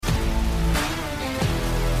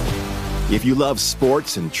If you love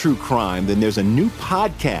sports and true crime, then there's a new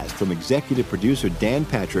podcast from executive producer Dan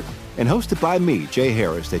Patrick and hosted by me, Jay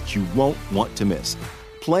Harris, that you won't want to miss.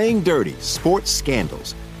 Playing Dirty: Sports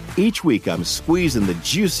Scandals. Each week, I'm squeezing the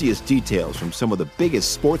juiciest details from some of the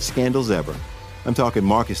biggest sports scandals ever. I'm talking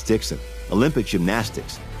Marcus Dixon, Olympic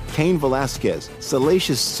gymnastics, Cain Velasquez,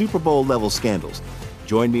 salacious Super Bowl-level scandals.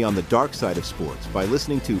 Join me on the dark side of sports by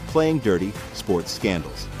listening to Playing Dirty: Sports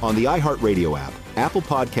Scandals on the iHeartRadio app, Apple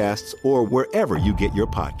Podcasts, or wherever you get your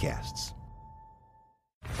podcasts.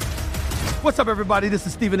 What's up, everybody? This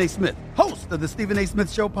is Stephen A. Smith, host of the Stephen A.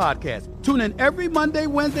 Smith Show podcast. Tune in every Monday,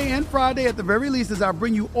 Wednesday, and Friday at the very least as I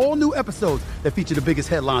bring you all new episodes that feature the biggest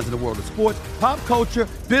headlines in the world of sports, pop culture,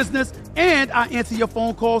 business, and I answer your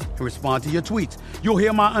phone calls and respond to your tweets. You'll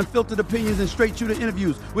hear my unfiltered opinions and straight-shooter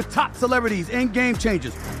interviews with top celebrities and game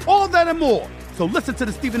changers. All that and more. So listen to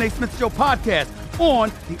the Stephen A. Smith Show podcast on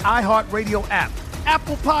the iHeartRadio app,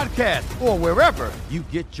 Apple Podcasts, or wherever you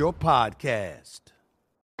get your podcast.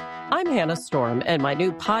 I'm Hannah Storm, and my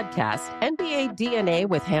new podcast, NBA DNA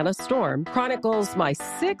with Hannah Storm, chronicles my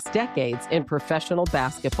 6 decades in professional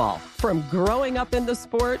basketball. From growing up in the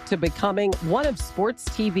sport to becoming one of sports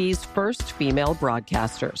TV's first female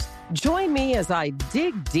broadcasters. Join me as I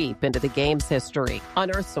dig deep into the game's history,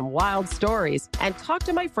 unearth some wild stories, and talk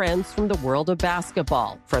to my friends from the world of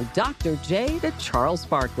basketball, from Dr. J to Charles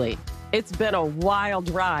Barkley. It's been a wild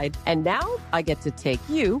ride, and now I get to take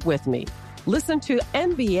you with me. Listen to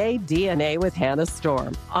NBA DNA with Hannah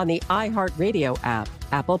Storm on the iHeartRadio app,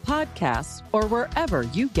 Apple Podcasts, or wherever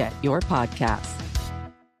you get your podcasts.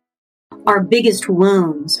 Our biggest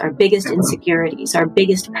wounds, our biggest insecurities, our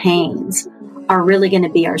biggest pains are really going to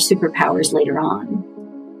be our superpowers later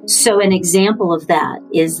on. So an example of that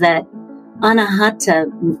is that Anahata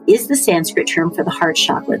is the Sanskrit term for the heart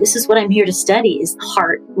chakra. This is what I'm here to study, is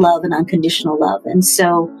heart, love, and unconditional love. And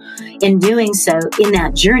so in doing so, in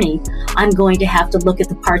that journey, I'm going to have to look at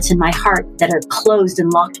the parts in my heart that are closed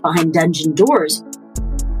and locked behind dungeon doors.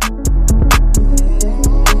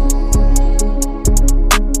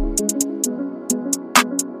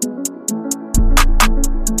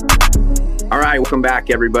 All right, welcome back,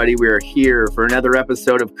 everybody. We are here for another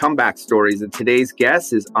episode of Comeback Stories, and today's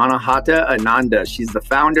guest is Anahata Ananda. She's the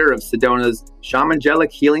founder of Sedona's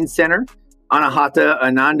Shamangelic Healing Center. Anahata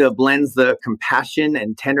Ananda blends the compassion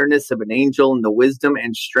and tenderness of an angel and the wisdom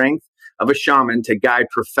and strength of a shaman to guide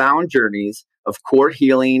profound journeys of core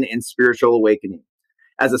healing and spiritual awakening.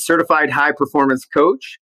 As a certified high-performance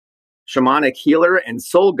coach, Shamanic Healer, and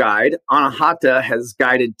soul guide, Anahata has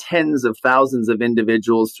guided tens of thousands of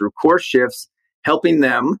individuals through core shifts, helping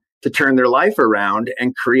them to turn their life around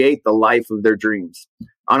and create the life of their dreams.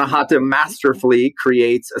 Anahata masterfully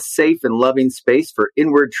creates a safe and loving space for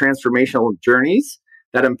inward transformational journeys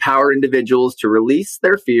that empower individuals to release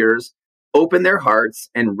their fears, open their hearts,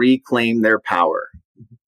 and reclaim their power.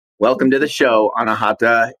 Welcome to the show,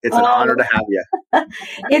 Anahata. It's an honor to have you.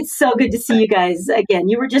 It's so good to see you guys again.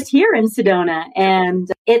 You were just here in Sedona, and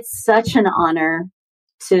it's such an honor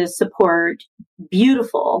to support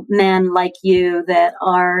beautiful men like you that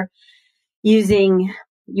are using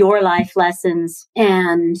your life lessons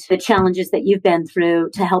and the challenges that you've been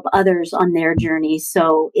through to help others on their journey.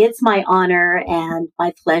 So it's my honor and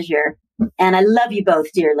my pleasure. And I love you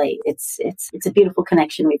both dearly. It's a beautiful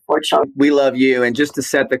connection we've forged. We love you. And just to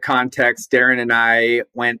set the context, Darren and I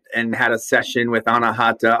went and had a session with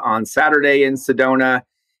Anahata on Saturday in Sedona,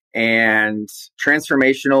 and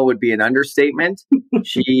transformational would be an understatement.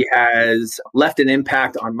 She has left an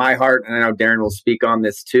impact on my heart, and I know Darren will speak on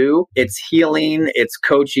this too. It's healing, it's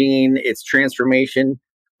coaching, it's transformation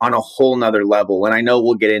on a whole nother level. And I know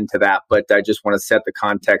we'll get into that, but I just want to set the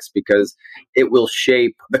context because it will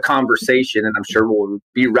shape the conversation. And I'm sure we'll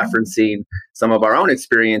be referencing some of our own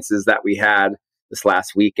experiences that we had this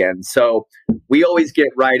last weekend. So we always get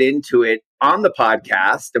right into it on the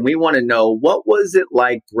podcast. And we want to know, what was it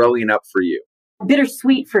like growing up for you?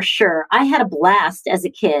 Bittersweet for sure. I had a blast as a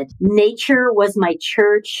kid. Nature was my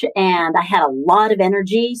church and I had a lot of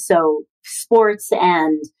energy. So sports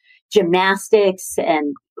and gymnastics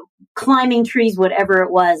and climbing trees, whatever it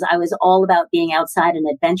was, I was all about being outside and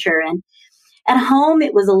adventure. And at home,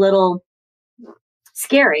 it was a little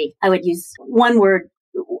scary. I would use one word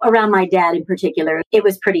around my dad in particular. It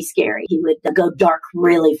was pretty scary. He would go dark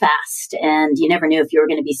really fast, and you never knew if you were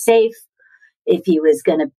going to be safe, if he was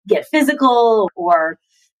going to get physical or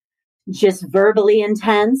just verbally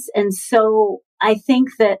intense. And so I think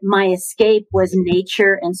that my escape was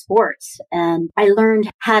nature and sports. And I learned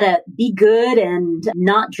how to be good and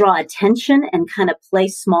not draw attention and kind of play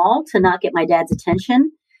small to not get my dad's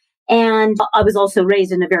attention. And I was also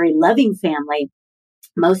raised in a very loving family.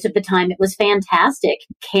 Most of the time it was fantastic,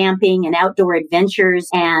 camping and outdoor adventures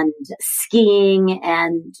and skiing.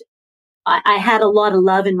 And I had a lot of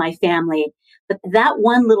love in my family, but that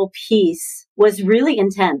one little piece was really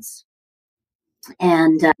intense.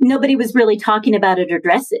 And nobody was really talking about it or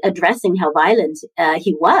addressing how violent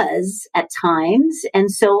he was at times.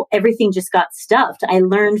 And so everything just got stuffed. I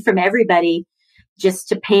learned from everybody just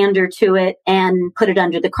to pander to it and put it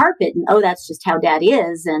under the carpet. And, oh, that's just how Dad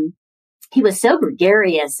is. And he was so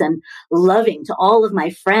gregarious and loving to all of my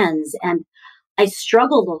friends. And I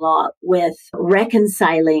struggled a lot with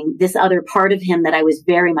reconciling this other part of him that I was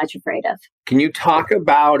very much afraid of. Can you talk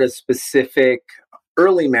about a specific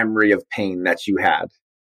early memory of pain that you had?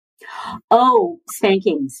 Oh,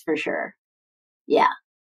 spankings for sure. Yeah.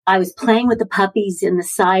 I was playing with the puppies in the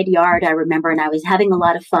side yard, I remember, and I was having a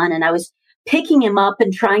lot of fun, and I was picking him up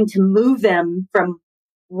and trying to move them from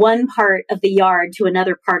one part of the yard to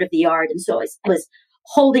another part of the yard. And so I was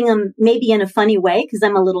holding them maybe in a funny way because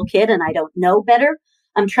I'm a little kid and I don't know better.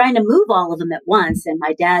 I'm trying to move all of them at once. And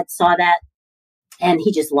my dad saw that and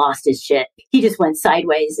he just lost his shit. He just went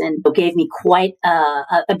sideways and gave me quite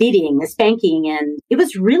a beating, a spanking. And it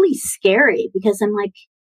was really scary because I'm like,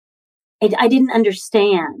 I didn't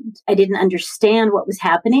understand. I didn't understand what was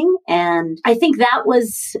happening. And I think that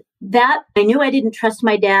was that. I knew I didn't trust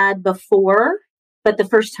my dad before, but the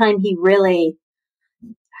first time he really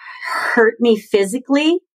hurt me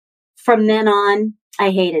physically, from then on,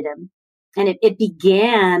 I hated him. And it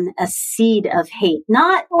began a seed of hate.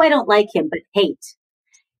 Not, oh, I don't like him, but hate.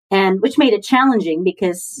 And which made it challenging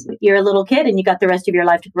because you're a little kid and you got the rest of your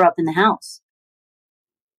life to grow up in the house.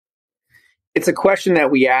 It's a question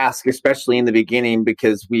that we ask, especially in the beginning,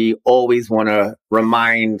 because we always want to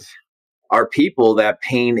remind our people that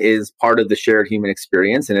pain is part of the shared human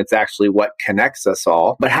experience and it's actually what connects us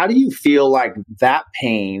all. But how do you feel like that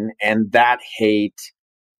pain and that hate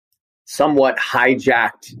somewhat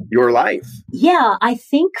hijacked your life? Yeah, I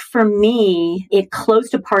think for me, it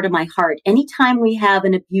closed a part of my heart. Anytime we have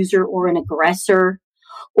an abuser or an aggressor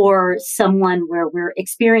or someone where we're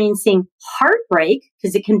experiencing heartbreak,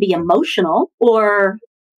 because it can be emotional, or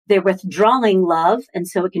they're withdrawing love, and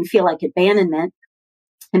so it can feel like abandonment.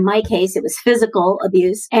 In my case, it was physical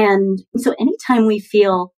abuse. And so anytime we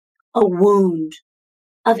feel a wound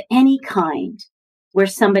of any kind where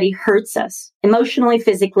somebody hurts us emotionally,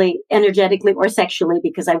 physically, energetically, or sexually,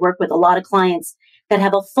 because I work with a lot of clients that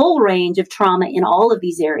have a full range of trauma in all of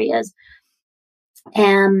these areas.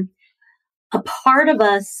 And a part of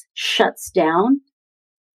us shuts down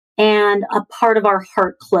and a part of our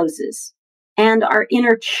heart closes and our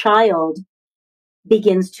inner child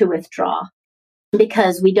begins to withdraw.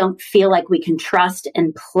 Because we don't feel like we can trust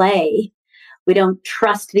and play. We don't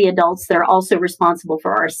trust the adults that are also responsible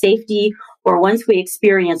for our safety. Or once we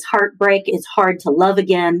experience heartbreak, it's hard to love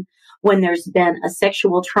again. When there's been a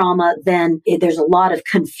sexual trauma, then there's a lot of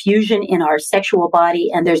confusion in our sexual body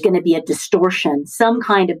and there's going to be a distortion, some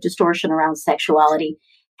kind of distortion around sexuality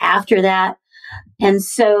after that. And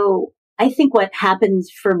so I think what happened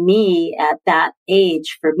for me at that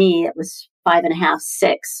age, for me, it was 5.5,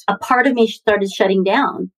 6, a part of me started shutting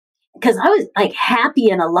down because I was like happy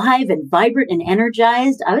and alive and vibrant and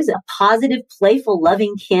energized. I was a positive, playful,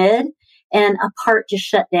 loving kid, and a part just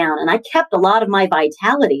shut down. And I kept a lot of my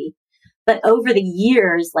vitality, but over the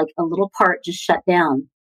years, like a little part just shut down.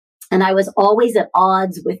 And I was always at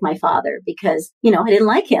odds with my father because, I didn't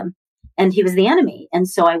like him. And he was the enemy. And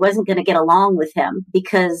so I wasn't going to get along with him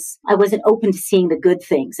because I wasn't open to seeing the good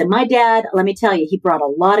things. And my dad, let me tell you, he brought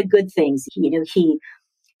a lot of good things. He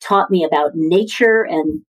taught me about nature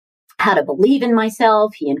and how to believe in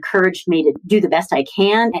myself. He encouraged me to do the best I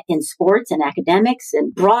can in sports and academics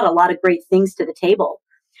and brought a lot of great things to the table.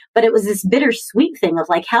 But it was this bittersweet thing of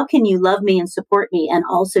like, how can you love me and support me and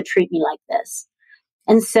also treat me like this?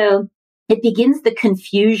 And so it begins the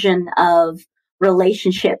confusion of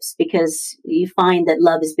relationships because you find that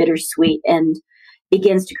love is bittersweet and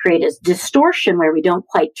begins to create a distortion where we don't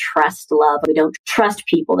quite trust love. We don't trust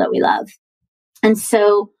people that we love. And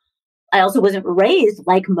so I also wasn't raised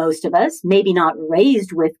like most of us, maybe not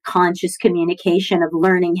raised with conscious communication of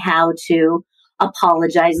learning how to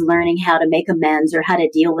apologize, learning how to make amends or how to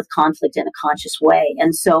deal with conflict in a conscious way.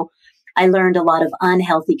 And so I learned a lot of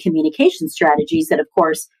unhealthy communication strategies that, of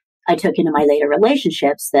course, I took into my later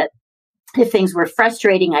relationships that if things were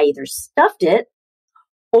frustrating, I either stuffed it,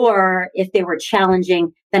 or if they were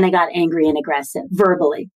challenging, then I got angry and aggressive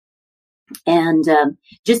verbally. And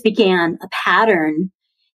just began a pattern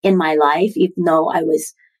in my life, even though I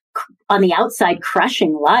was on the outside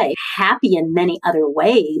crushing life, happy in many other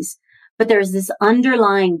ways. But there's this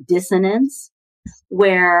underlying dissonance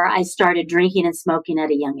where I started drinking and smoking at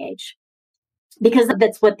a young age, because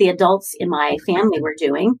that's what the adults in my family were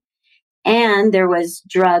doing. And there was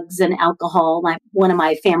drugs and alcohol. One of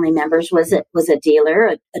my family members was a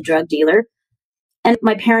dealer, a drug dealer. And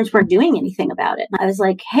my parents weren't doing anything about it. I was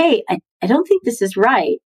like, hey, I don't think this is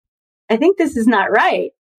right. I think this is not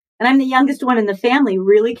right. And I'm the youngest one in the family,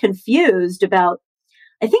 really confused about,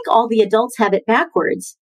 I think all the adults have it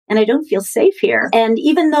backwards and I don't feel safe here. And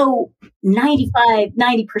even though 90%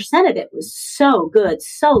 of it was so good,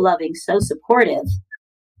 so loving, so supportive,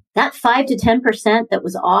 that 5 to 10% that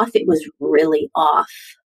was off, it was really off.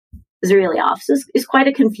 It was really off. So it's quite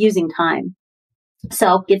a confusing time.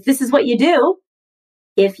 So if this is what you do,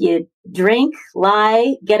 if you drink,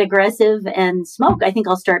 lie, get aggressive, and smoke, I think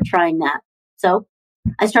I'll start trying that. So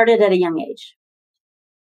I started at a young age.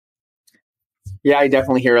 Yeah, I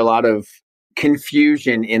definitely hear a lot of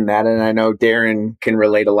confusion in that. And I know Darren can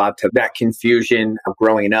relate a lot to that confusion of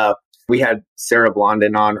growing up. We had Sarah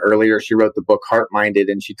Blondin on earlier. She wrote the book Heart-Minded,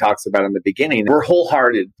 and she talks about in the beginning, we're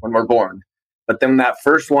wholehearted when we're born. But then when that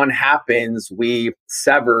first one happens, we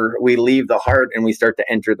leave the heart and we start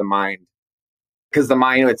to enter the mind. Because the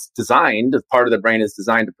mind, it's designed, part of the brain is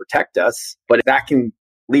designed to protect us. But that can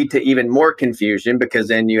lead to even more confusion, because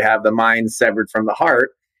then you have the mind severed from the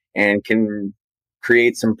heart and can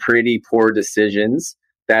create some pretty poor decisions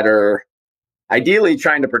that are ideally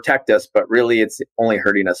trying to protect us, but really it's only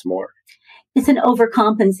hurting us more. It's an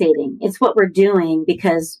overcompensating. It's what we're doing,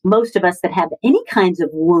 because most of us that have any kinds of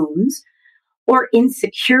wounds or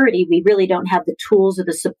insecurity, we really don't have the tools or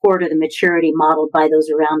the support or the maturity modeled by those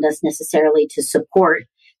around us necessarily to support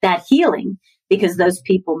that healing, because those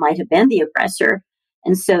people might have been the aggressor.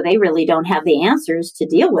 And so they really don't have the answers to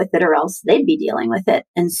deal with it, or else they'd be dealing with it.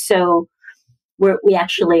 And so we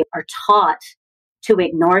actually are taught to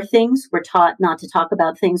ignore things. We're taught not to talk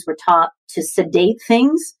about things. We're taught to sedate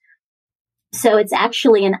things. So it's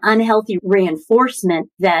actually an unhealthy reinforcement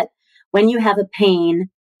that when you have a pain,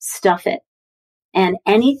 stuff it. And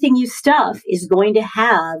anything you stuff is going to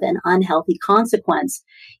have an unhealthy consequence.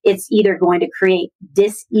 It's either going to create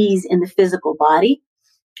dis-ease in the physical body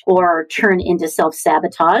or turn into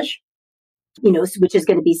self-sabotage, which is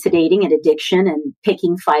going to be sedating and addiction and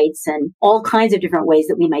picking fights and all kinds of different ways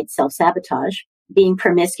that we might self-sabotage, being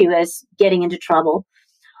promiscuous, getting into trouble.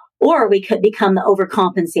 Or we could become the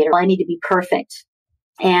overcompensator. I need to be perfect.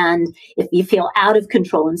 And if you feel out of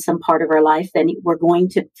control in some part of our life, then we're going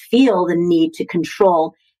to feel the need to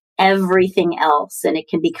control everything else. And it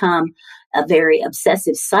can become a very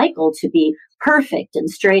obsessive cycle to be perfect and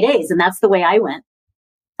straight A's. And that's the way I went.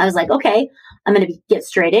 I was like, okay, I'm going to get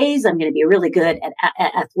straight A's. I'm going to be really good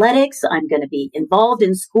at athletics. I'm going to be involved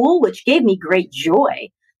in school, which gave me great joy.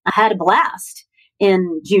 I had a blast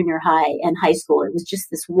in junior high and high school. It was just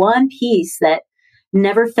this one piece that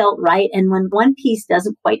never felt right. And when one piece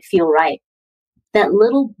doesn't quite feel right, that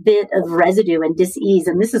little bit of residue and dis-ease,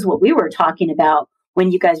 and this is what we were talking about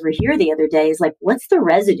when you guys were here the other day, is like, what's the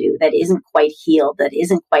residue that isn't quite healed, that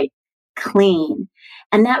isn't quite clean?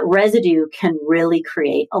 And that residue can really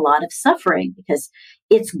create a lot of suffering, because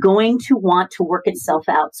it's going to want to work itself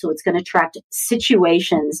out. So it's going to attract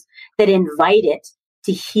situations that invite it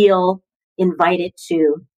to heal, invite it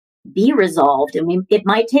to be resolved. And it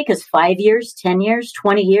might take us 5 years, 10 years,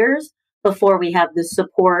 20 years before we have the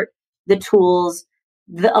support, the tools,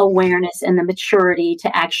 the awareness, and the maturity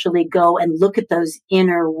to actually go and look at those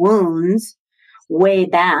inner wounds way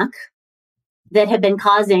back that have been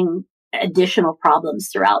causing additional problems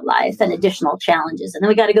throughout life and additional challenges. And then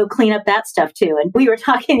we got to go clean up that stuff too. And we were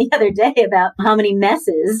talking the other day about how many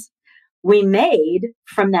messes we made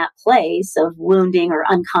from that place of wounding or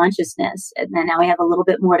unconsciousness. And then now we have a little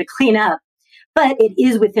bit more to clean up. But it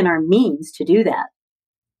is within our means to do that.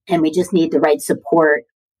 And we just need the right support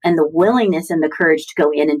and the willingness and the courage to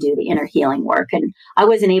go in and do the inner healing work. And I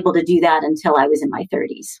wasn't able to do that until I was in my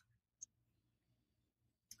 30s.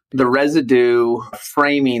 The residue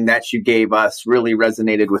framing that you gave us really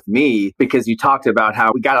resonated with me, because you talked about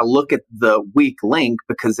how we got to look at the weak link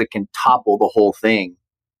because it can topple the whole thing.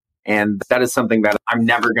 And that is something that I'm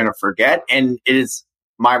never going to forget. And it is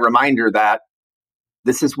my reminder that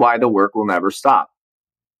this is why the work will never stop.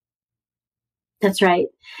 That's right.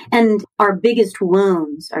 And our biggest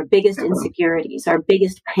wounds, our biggest insecurities, our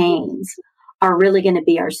biggest pains are really going to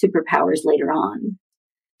be our superpowers later on.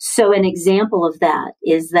 So an example of that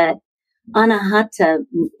is that Anahata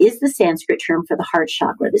is the Sanskrit term for the heart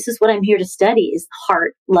chakra. This is what I'm here to study, is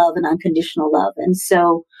heart, love, and unconditional love. And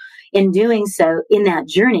so in doing so, in that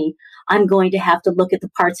journey, I'm going to have to look at the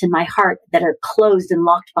parts in my heart that are closed and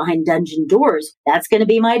locked behind dungeon doors. That's going to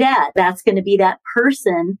be my dad. That's going to be that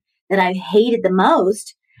person that I hated the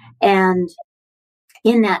most. And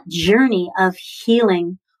in that journey of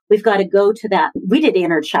healing, we've got to go to that. We did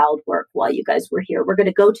inner child work while you guys were here. We're going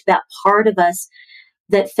to go to that part of us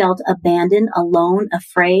that felt abandoned, alone,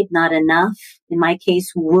 afraid, not enough. In my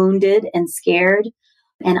case, wounded and scared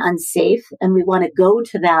and unsafe. And we want to go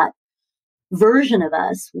to that version of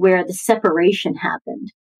us where the separation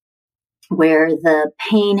happened, where the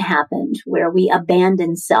pain happened, where we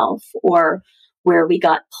abandoned self, or where we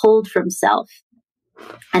got pulled from self.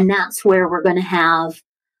 And that's where we're going to have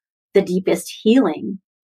the deepest healing.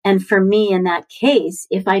 And for me, in that case,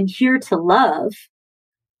 if I'm here to love,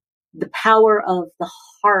 the power of the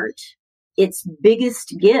heart, its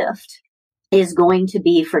biggest gift is going to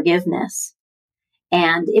be forgiveness.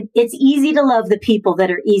 And it's easy to love the people that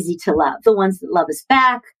are easy to love, the ones that love us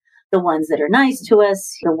back, the ones that are nice to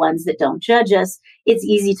us, the ones that don't judge us. It's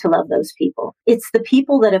easy to love those people. It's the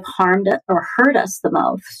people that have harmed or hurt us the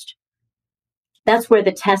most. That's where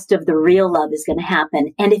the test of the real love is going to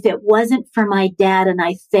happen. And if it wasn't for my dad, and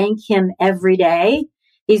I thank him every day,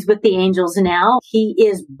 he's with the angels now. He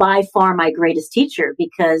is by far my greatest teacher,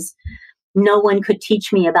 because no one could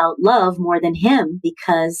teach me about love more than him,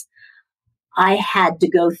 because I had to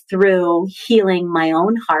go through healing my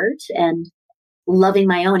own heart and loving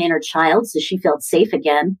my own inner child so she felt safe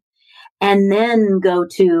again, and then go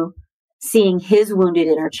to seeing his wounded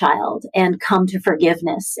inner child and come to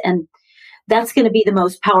forgiveness. And that's going to be the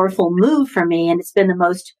most powerful move for me. And it's been the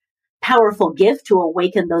most powerful gift to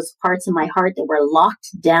awaken those parts of my heart that were locked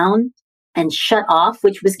down and shut off,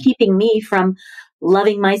 which was keeping me from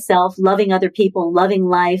loving myself, loving other people, loving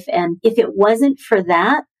life. And if it wasn't for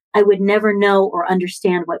that, I would never know or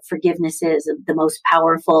understand what forgiveness is, the most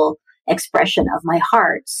powerful expression of my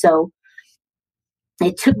heart. So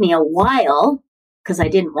it took me a while, because I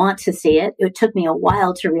didn't want to see it. It took me a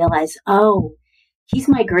while to realize, oh, he's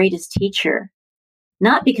my greatest teacher,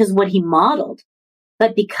 not because what he modeled,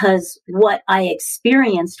 but because what I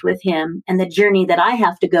experienced with him and the journey that I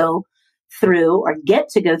have to go through or get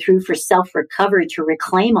to go through for self-recovery to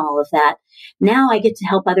reclaim all of that. Now I get to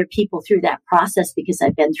help other people through that process because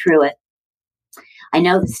I've been through it. I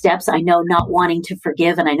know the steps, I know not wanting to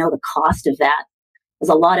forgive, and I know the cost of that. There's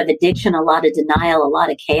a lot of addiction, a lot of denial, a lot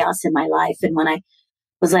of chaos in my life. And when I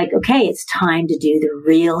was like, okay, it's time to do the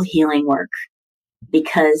real healing work,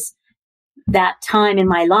 because that time in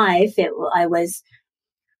my life, I was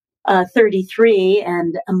 33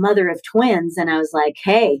 and a mother of twins. And I was like,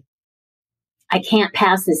 hey, I can't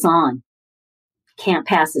pass this on. Can't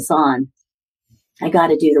pass this on. I got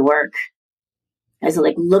to do the work. I was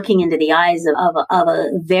like looking into the eyes of a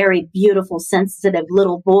very beautiful, sensitive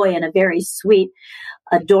little boy and a very sweet,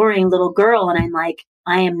 adoring little girl. And I'm like,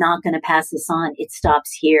 I am not going to pass this on. It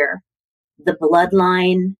stops here. The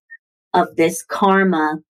bloodline of this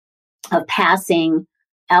karma of passing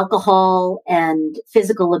alcohol and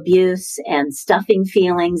physical abuse and stuffing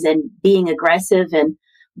feelings and being aggressive and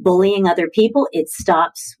bullying other people, it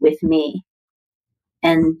stops with me.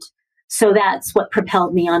 And so that's what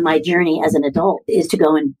propelled me on my journey as an adult, is to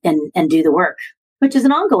go and do the work, which is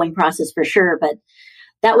an ongoing process for sure. But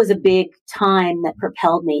that was a big time that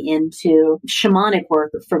propelled me into shamanic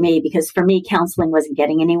work for me, because for me, counseling wasn't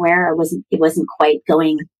getting anywhere. It wasn't quite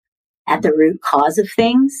going at the root cause of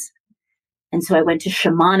things. And so I went to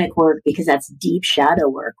shamanic work, because that's deep shadow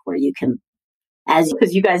work where you can,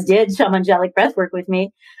 because you guys did Shamangelic breathwork with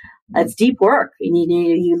me. It's deep work.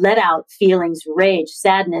 You let out feelings, rage,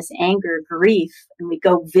 sadness, anger, grief, and we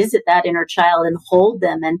go visit that inner child and hold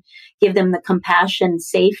them and give them the compassion,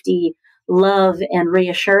 safety, love, and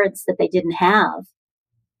reassurance that they didn't have.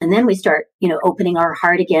 And then we start, opening our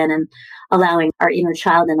heart again and allowing our inner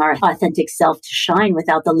child and our authentic self to shine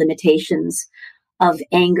without the limitations of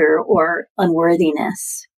anger or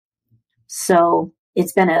unworthiness. So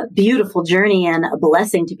it's been a beautiful journey and a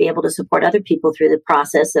blessing to be able to support other people through the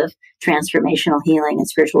process of transformational healing and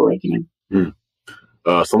spiritual awakening.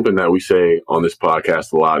 Something that we say on this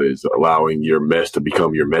podcast a lot is allowing your mess to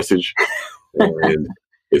become your message. And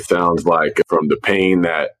it sounds like from the pain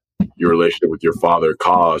that your relationship with your father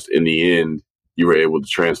caused, in the end, you were able to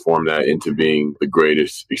transform that into being the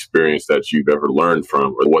greatest experience that you've ever learned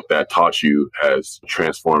from, or what that taught you has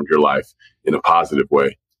transformed your life in a positive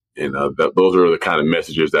way. And those are the kind of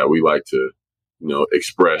messages that we like to,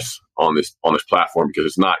 express on this platform, because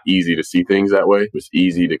it's not easy to see things that way. It's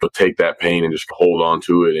easy to take that pain and just hold on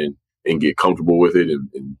to it and get comfortable with it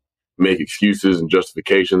and make excuses and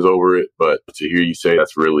justifications over it. But to hear you say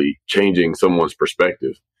that's really changing someone's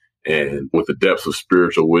perspective, and with the depths of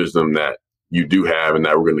spiritual wisdom that you do have and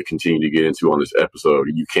that we're going to continue to get into on this episode,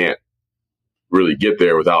 you can't really get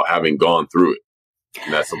there without having gone through it.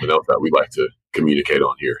 And that's something else that we like to communicate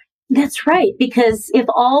on here. That's right. Because if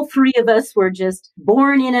all three of us were just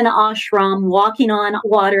born in an ashram, walking on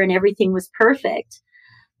water and everything was perfect,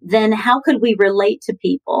 then how could we relate to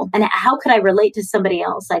people? And how could I relate to somebody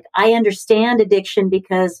else? Like, I understand addiction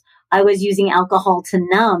because I was using alcohol to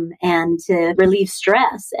numb and to relieve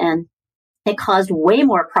stress, and it caused way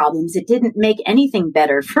more problems. It didn't make anything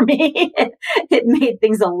better for me. It made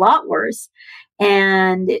things a lot worse.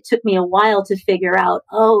 And it took me a while to figure out,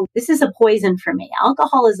 oh, this is a poison for me.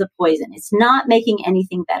 Alcohol is a poison. It's not making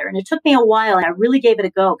anything better. And it took me a while, and I really gave it a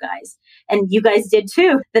go, guys. And you guys did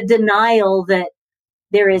too. The denial that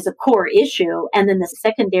there is a core issue, and then the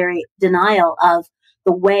secondary denial of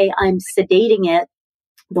the way I'm sedating it,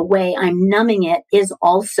 the way I'm numbing it is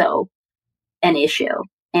also an issue,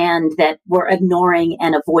 and that we're ignoring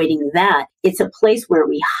and avoiding that. It's a place where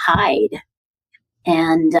we hide.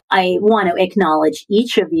 And I want to acknowledge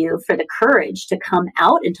each of you for the courage to come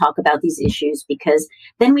out and talk about these issues, because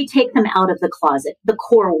then we take them out of the closet. The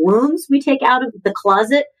core wounds we take out of the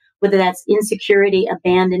closet, whether that's insecurity,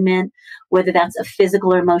 abandonment, whether that's a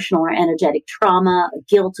physical or emotional or energetic trauma,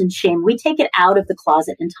 guilt and shame, we take it out of the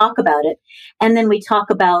closet and talk about it. And then we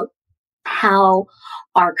talk about how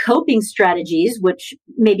our coping strategies, which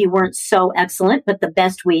maybe weren't so excellent, but the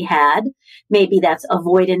best we had, maybe that's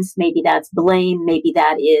avoidance, maybe that's blame, maybe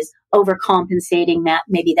that is overcompensating,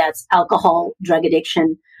 maybe that's alcohol, drug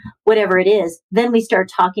addiction, whatever it is. Then we start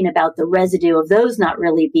talking about the residue of those not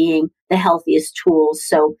really being the healthiest tools.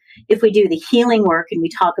 So if we do the healing work and we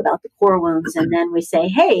talk about the core wounds, and then we say,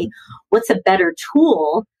 hey, what's a better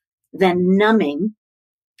tool than numbing?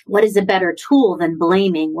 What is a better tool than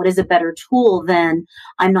blaming? What is a better tool than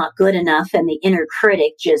I'm not good enough and the inner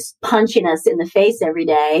critic just punching us in the face every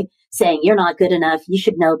day saying, you're not good enough, you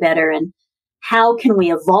should know better? And how can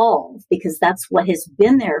we evolve? Because that's what has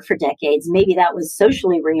been there for decades. Maybe that was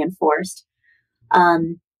socially reinforced.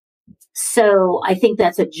 So I think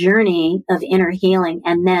that's a journey of inner healing,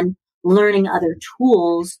 and then learning other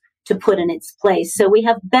tools to put in its place. So we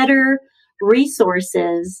have better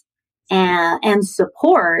resources and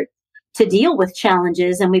support to deal with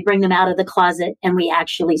challenges, and we bring them out of the closet and we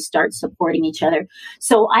actually start supporting each other.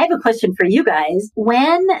 So I have a question for you guys.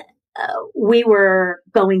 When we were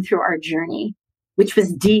going through our journey, which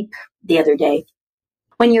was deep the other day,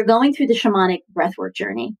 when you're going through the shamanic breathwork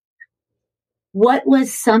journey, what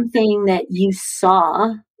was something that you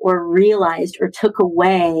saw or realized or took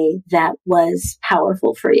away that was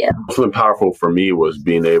powerful for you? Something powerful for me was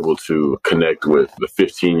being able to connect with the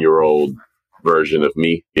 15-year-old version of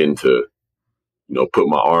me, and to, put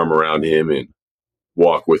my arm around him and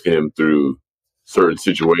walk with him through certain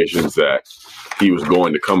situations that he was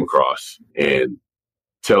going to come across, and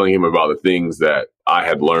telling him about the things that I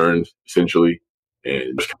had learned, essentially,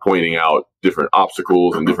 and just pointing out different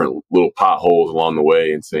obstacles and different little potholes along the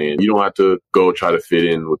way, and saying, you don't have to go try to fit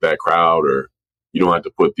in with that crowd, or you don't have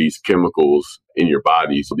to put these chemicals in your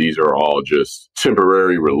body. So these are all just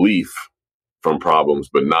temporary relief from problems,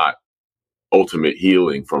 but not ultimate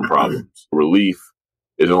healing from problems. Relief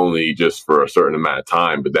is only just for a certain amount of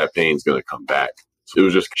time, but that pain's going to come back. So it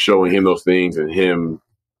was just showing him those things, and him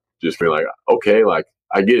just being like, okay, like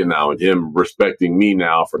I get it now, and him respecting me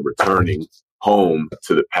now for returning home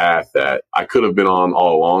to the path that I could have been on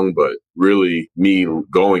all along, but really me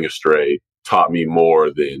going astray taught me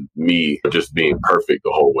more than me just being perfect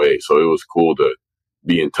the whole way. So it was cool to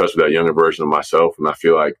be in touch with that younger version of myself. And I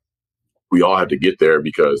feel like we all have to get there,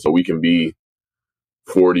 because we can be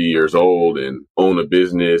 40 years old and own a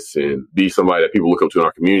business and be somebody that people look up to in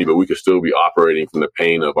our community, but we could still be operating from the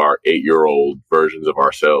pain of our 8-year-old versions of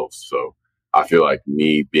ourselves. So I feel like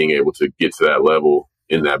me being able to get to that level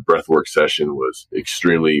in that breathwork session was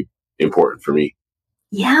extremely important for me.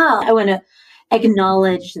 Yeah, I want to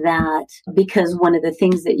acknowledge that, because one of the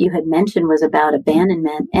things that you had mentioned was about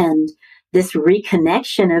abandonment and this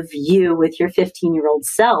reconnection of you with your 15-year-old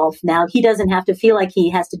self. Now, he doesn't have to feel like he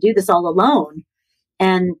has to do this all alone.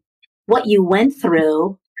 And what you went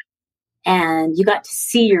through, and you got to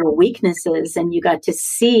see your weaknesses, and you got to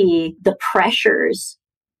see the pressures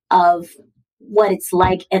of what it's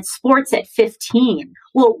like at sports at 15.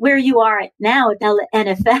 Well, where you are now at the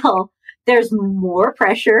NFL, there's more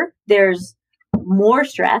pressure, there's more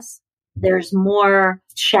stress, there's more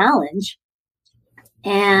challenge,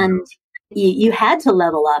 and you had to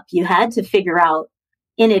level up. You had to figure out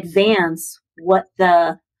in advance what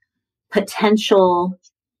the potential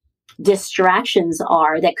distractions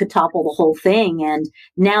are that could topple the whole thing. And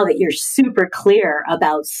now that you're super clear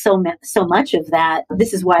about so much of that,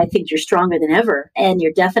 this is why I think you're stronger than ever. And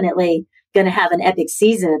you're definitely going to have an epic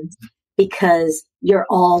season, because you're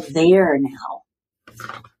all there now.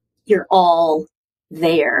 you're all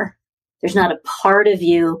there. There's not a part of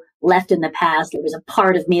you left in the past. There was a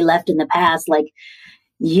part of me left in the past. Like,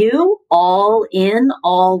 you all in,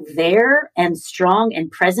 all there, and strong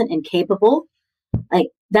and present and capable. Like,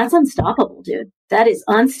 that's unstoppable, dude. That is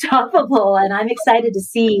unstoppable. And I'm excited to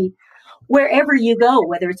see wherever you go,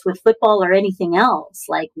 whether it's with football or anything else,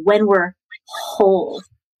 like when we're whole,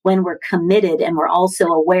 when we're committed, and we're also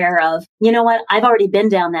aware of, you know what, I've already been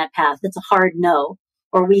down that path. It's a hard no.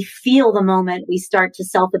 Or we feel the moment we start to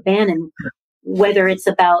self-abandon, whether it's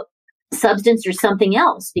about substance or something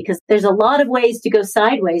else, because there's a lot of ways to go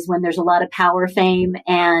sideways when there's a lot of power, fame,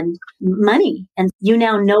 and money. And you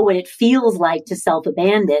now know what it feels like to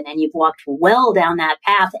self-abandon, and you've walked well down that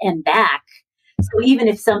path and back. So even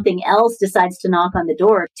if something else decides to knock on the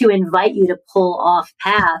door to invite you to pull off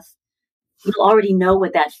path, you already know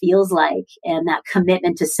what that feels like. And that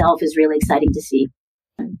commitment to self is really exciting to see.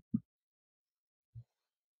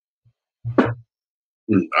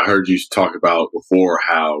 I heard you talk about before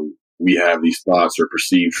how we have these thoughts or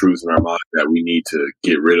perceived truths in our mind that we need to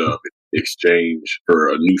get rid of, exchange for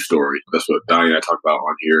a new story. That's what Donny and I talk about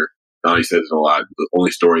on here. Donny says it a lot. The only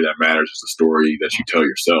story that matters is the story that you tell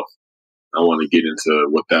yourself. I want to get into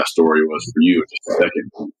what that story was for you in just a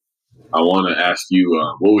second. I want to ask you,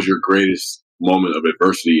 what was your greatest moment of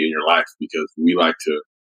adversity in your life? Because we like to,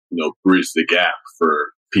 bridge the gap for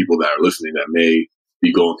people that are listening that may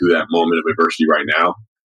be going through that moment of adversity right now.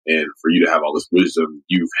 And for you to have all this wisdom,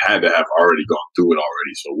 you've had to have already gone through it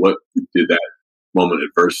already. So what did that moment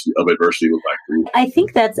of adversity look like for you? I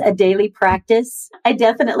think that's a daily practice. I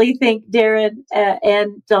definitely think, Darren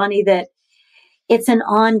and Donny, that it's an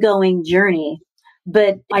ongoing journey.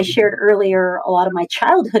 But I shared earlier a lot of my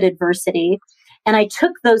childhood adversity, and I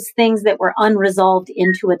took those things that were unresolved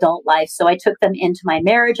into adult life. So I took them into my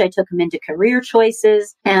marriage. I took them into career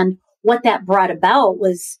choices. And what that brought about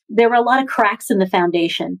was there were a lot of cracks in the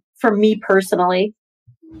foundation for me personally,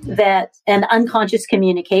 and unconscious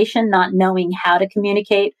communication, not knowing how to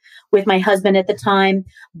communicate with my husband at the time.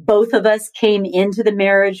 Both of us came into the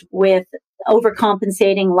marriage with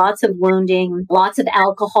overcompensating, lots of wounding, lots of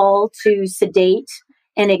alcohol to sedate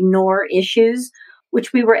and ignore issues,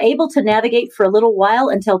 which we were able to navigate for a little while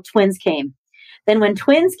until twins came. Then when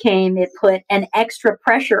twins came, it put an extra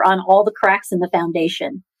pressure on all the cracks in the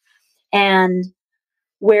foundation. And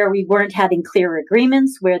where we weren't having clear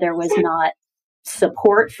agreements, where there was not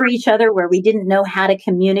support for each other, where we didn't know how to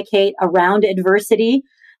communicate around adversity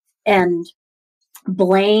and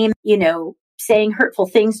blame, saying hurtful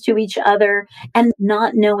things to each other, and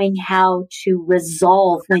not knowing how to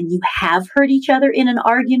resolve when you have hurt each other in an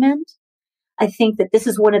argument. I think that this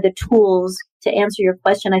is one of the tools to answer your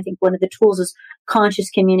question. I think one of the tools is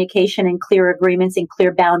conscious communication and clear agreements and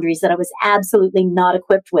clear boundaries that I was absolutely not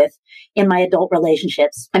equipped with in my adult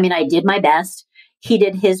relationships. I mean, I did my best. He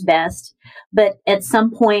did his best. But at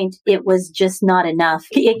some point, it was just not enough.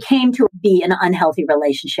 It came to be an unhealthy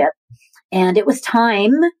relationship. And it was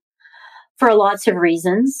time, for lots of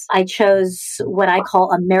reasons. I chose what I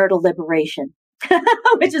call a marital liberation,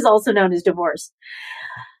 which is also known as divorce,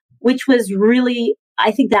 which was really, I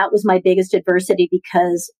think that was my biggest adversity,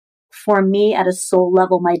 because for me at a soul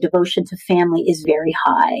level, my devotion to family is very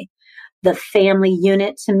high. The family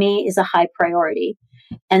unit to me is a high priority.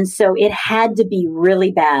 And so it had to be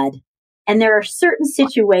really bad. And there are certain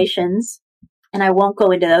situations, and I won't go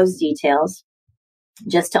into those details,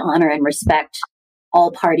 just to honor and respect all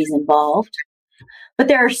parties involved. But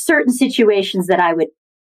there are certain situations that I would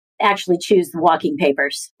actually choose the walking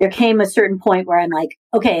papers. There came a certain point where I'm like,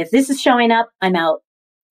 okay, if this is showing up, I'm out.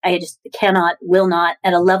 I just cannot, will not,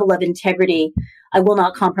 at a level of integrity, I will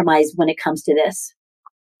not compromise when it comes to this,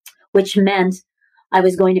 which meant I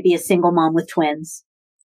was going to be a single mom with twins.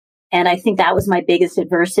 And I think that was my biggest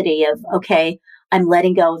adversity of, okay, I'm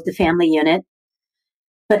letting go of the family unit.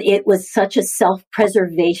 But it was such a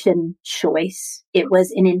self-preservation choice. It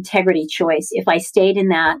was an integrity choice. If I stayed in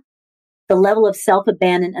that, the level of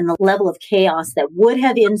self-abandon and the level of chaos that would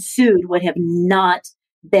have ensued would have not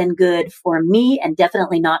been good for me, and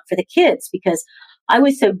definitely not for the kids, because I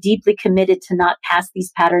was so deeply committed to not pass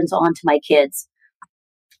these patterns on to my kids.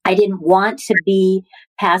 I didn't want to be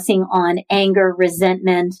passing on anger,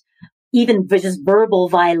 resentment, even just verbal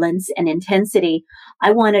violence and intensity.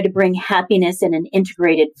 I wanted to bring happiness and an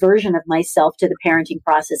integrated version of myself to the parenting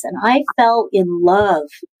process. And I fell in love.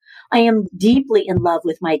 I am deeply in love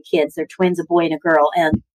with my kids. They're twins, a boy and a girl.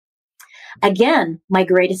 And again, my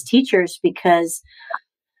greatest teachers, because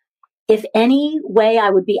if any way I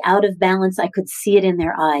would be out of balance, I could see it in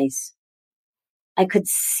their eyes. I could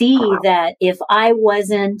see that if I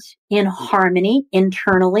wasn't in harmony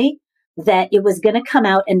internally, that it was going to come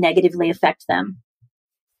out and negatively affect them.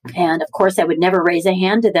 And of course, I would never raise a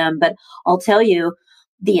hand to them, but I'll tell you,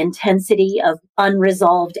 the intensity of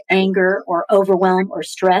unresolved anger or overwhelm or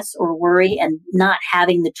stress or worry and not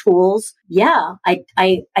having the tools. Yeah,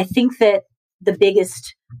 I think that the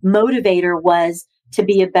biggest motivator was to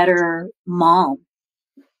be a better mom,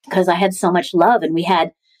 because I had so much love and we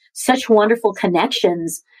had such wonderful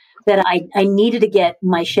connections that I needed to get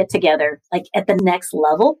my shit together, like at the next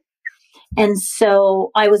level. And so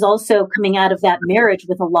I was also coming out of that marriage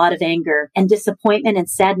with a lot of anger and disappointment and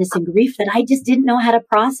sadness and grief that I just didn't know how to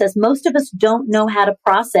process. Most of us don't know how to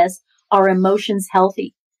process our emotions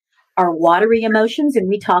healthy, our watery emotions. And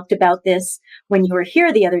we talked about this when you were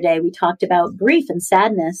here the other day. We talked about grief and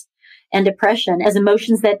sadness and depression as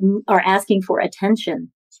emotions that are asking for attention.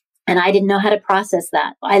 And I didn't know how to process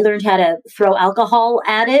that. I learned how to throw alcohol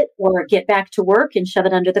at it or get back to work and shove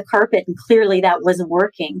it under the carpet. And clearly that wasn't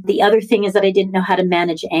working. The other thing is that I didn't know how to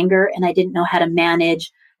manage anger and I didn't know how to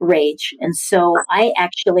manage rage. And so I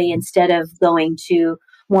actually, instead of going to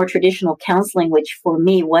more traditional counseling, which for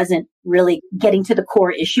me wasn't really getting to the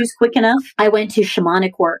core issues quick enough, I went to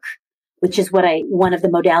shamanic work, which is one of the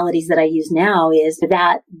modalities that I use now, is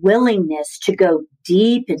that willingness to go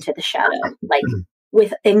deep into the shadow, like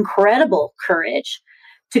with incredible courage,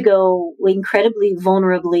 to go incredibly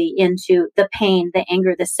vulnerably into the pain, the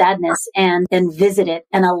anger, the sadness, and then visit it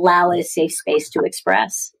and allow it a safe space to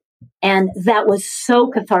express. And that was so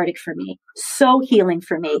cathartic for me, so healing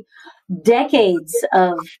for me. Decades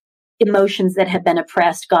of emotions that had been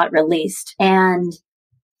oppressed got released, and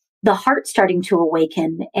the heart starting to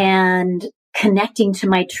awaken and connecting to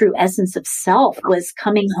my true essence of self was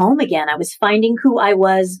coming home again. I was finding who I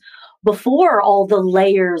was before all the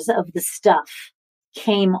layers of the stuff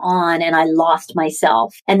came on and I lost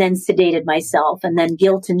myself and then sedated myself and then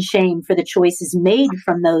guilt and shame for the choices made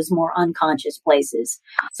from those more unconscious places.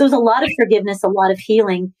 So it was a lot of forgiveness, a lot of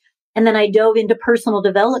healing. And then I dove into personal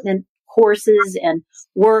development courses and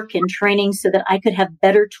work and training so that I could have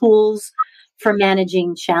better tools for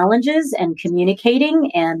managing challenges and communicating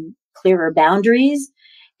and clearer boundaries.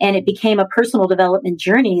 And it became a personal development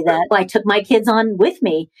journey that I took my kids on with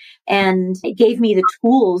me. And it gave me the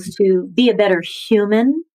tools to be a better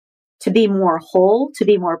human, to be more whole, to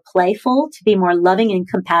be more playful, to be more loving and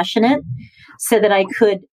compassionate, so that I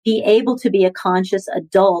could be able to be a conscious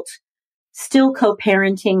adult, still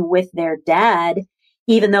co-parenting with their dad,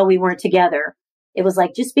 even though we weren't together. It was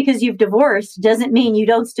like, just because you've divorced doesn't mean you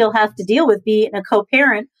don't still have to deal with being a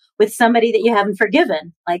co-parent with somebody that you haven't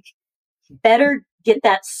forgiven. Like, better get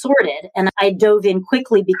that sorted. And I dove in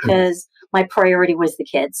quickly because my priority was the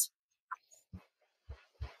kids.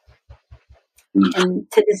 And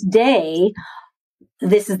to this day,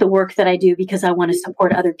 this is the work that I do because I want to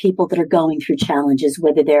support other people that are going through challenges,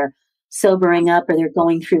 whether they're sobering up or they're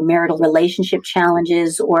going through marital relationship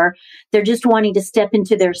challenges, or they're just wanting to step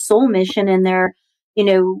into their soul mission and they're,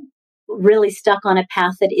 really stuck on a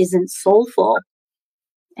path that isn't soulful.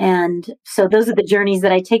 And so those are the journeys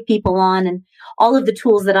that I take people on, and all of the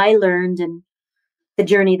tools that I learned and the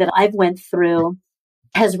journey that I've went through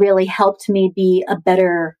has really helped me be a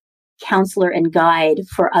better counselor and guide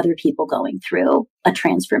for other people going through a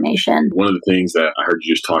transformation. One of the things that I heard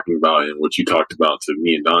you just talking about and what you talked about to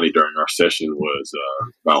me and Donny during our session was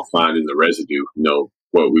about finding the residue,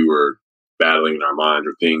 what we were battling in our mind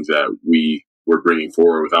or things that we were bringing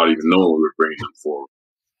forward without even knowing we were bringing them forward.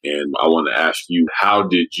 And I want to ask you, how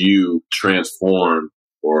did you transform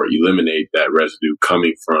or eliminate that residue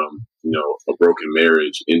coming from, a broken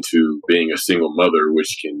marriage into being a single mother,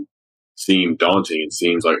 which can seem daunting and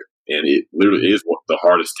seems like, and it literally is the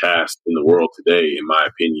hardest task in the world today, in my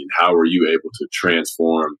opinion. How were you able to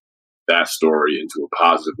transform that story into a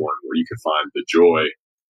positive one where you can find the joy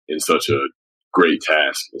in such a great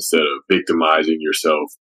task instead of victimizing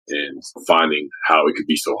yourself and finding how it could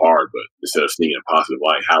be so hard, but instead of seeing a positive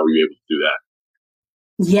light? How were you able to do that?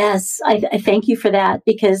 Yes, I thank you for that,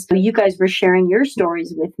 because you guys were sharing your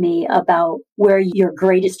stories with me about where your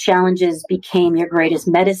greatest challenges became your greatest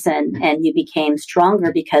medicine and you became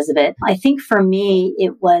stronger because of it. I think for me,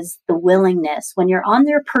 it was the willingness. When you're on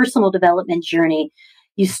their personal development journey,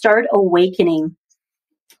 you start awakening,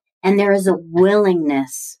 and there is a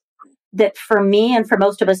willingness that for me and for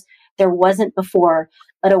most of us, there wasn't before,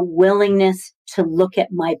 but a willingness to look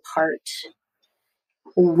at my part.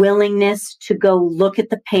 Willingness to go look at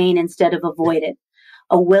the pain instead of avoid it.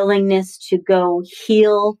 A willingness to go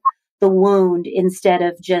heal the wound instead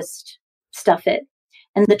of just stuff it.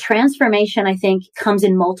 And the transformation, I think, comes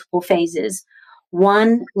in multiple phases.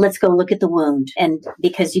 One, let's go look at the wound. And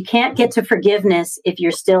because you can't get to forgiveness if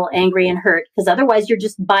you're still angry and hurt, because otherwise you're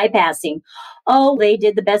just bypassing. Oh, they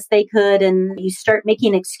did the best they could. And you start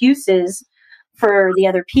making excuses for the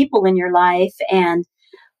other people in your life. And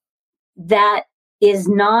that is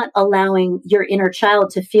not allowing your inner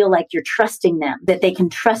child to feel like you're trusting them, that they can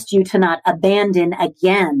trust you to not abandon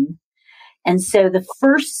again. And so the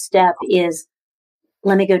first step is,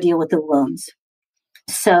 let me go deal with the wounds.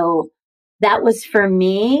 So that was for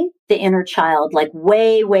me, the inner child, like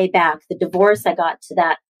way, way back. The divorce, I got to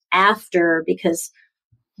that after, because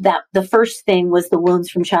that the first thing was the wounds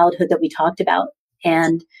from childhood that we talked about,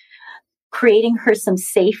 and creating her some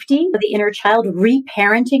safety, the inner child,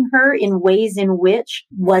 reparenting her in ways in which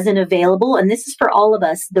wasn't available. And this is for all of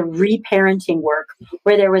us, the reparenting work,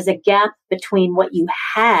 where there was a gap between what you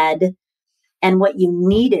had and what you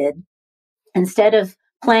needed. Instead of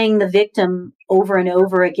playing the victim over and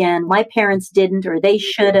over again, my parents didn't, or they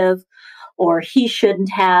should have, or he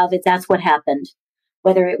shouldn't have, that's what happened.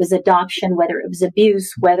 Whether it was adoption, whether it was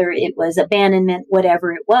abuse, whether it was abandonment,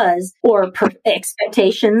 whatever it was, or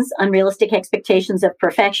expectations, unrealistic expectations of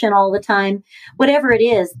perfection all the time, whatever it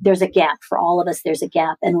is, there's a gap for all of us. There's a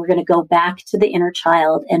gap. And we're going to go back to the inner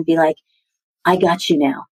child and be like, I got you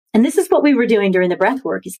now. And this is what we were doing during the breath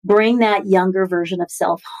work, is bring that younger version of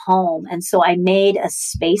self home. And so I made a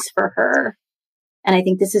space for her. And I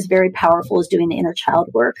think this is very powerful, is doing the inner child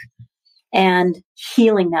work and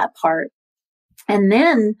healing that part. And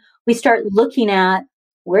then we start looking at,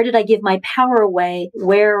 where did I give my power away?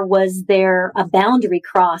 Where was there a boundary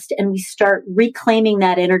crossed? And we start reclaiming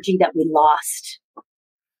that energy that we lost.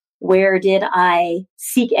 Where did I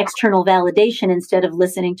seek external validation instead of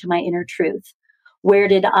listening to my inner truth? Where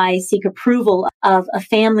did I seek approval of a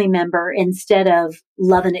family member instead of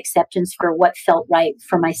love and acceptance for what felt right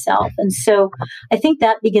for myself? And so I think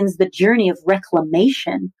that begins the journey of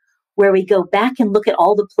reclamation, where we go back and look at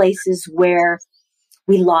all the places where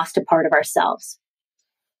we lost a part of ourselves,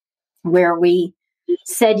 where we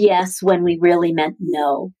said yes when we really meant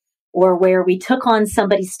no, or where we took on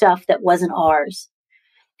somebody's stuff that wasn't ours.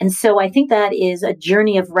 And so I think that is a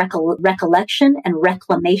journey of recollection and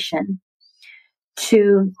reclamation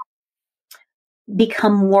to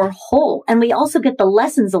become more whole. And we also get the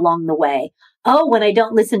lessons along the way. Oh, when I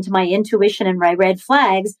don't listen to my intuition and my red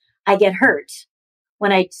flags, I get hurt.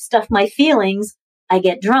 When I stuff my feelings, I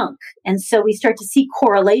get drunk. And so we start to see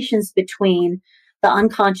correlations between the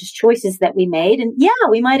unconscious choices that we made. And yeah,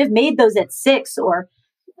 we might have made those at 6 or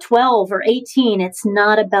 12 or 18. It's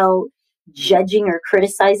not about judging or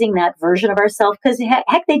criticizing that version of ourselves, because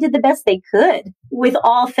heck, they did the best they could with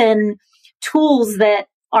often tools that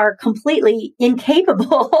are completely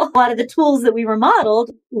incapable. A lot of the tools that we were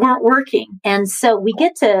modeled weren't working. And so we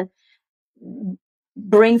get to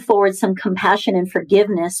bring forward some compassion and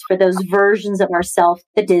forgiveness for those versions of ourselves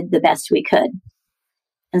that did the best we could.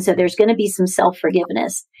 And so there's going to be some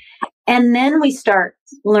self-forgiveness. And then we start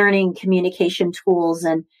learning communication tools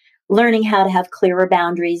and learning how to have clearer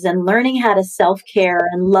boundaries and learning how to self-care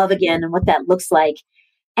and love again and what that looks like.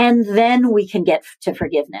 And then we can get to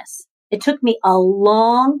forgiveness. It took me a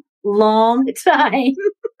long, long time,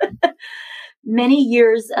 many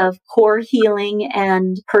years of core healing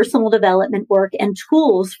and personal development work and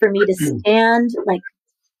tools for me to stand like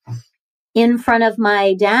in front of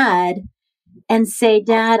my dad and say,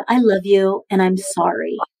 Dad, I love you and I'm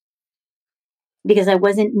sorry. Because I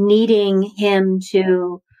wasn't needing him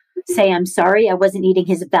to say I'm sorry. I wasn't needing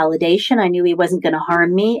his validation. I knew he wasn't going to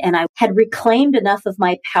harm me. And I had reclaimed enough of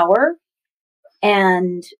my power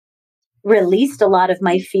and released a lot of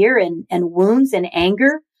my fear and wounds and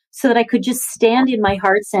anger so that I could just stand in my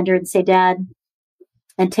heart center and say, Dad,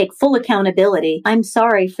 and take full accountability. I'm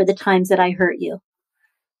sorry for the times that I hurt you.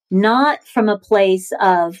 Not from a place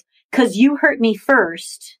of, because you hurt me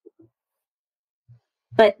first,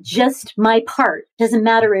 but just my part. Doesn't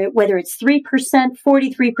matter whether it's 3%,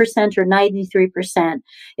 43%, or 93%.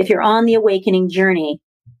 If you're on the awakening journey,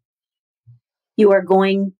 you are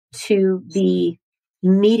going to be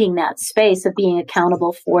meeting that space of being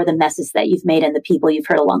accountable for the messes that you've made and the people you've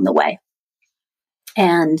hurt along the way.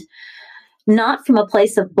 And not from a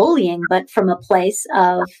place of bullying, but from a place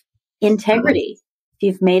of integrity. If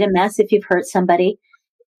you've made a mess, if you've hurt somebody,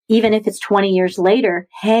 even if it's 20 years later,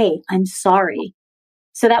 hey, I'm sorry.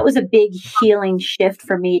 So that was a big healing shift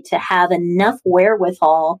for me, to have enough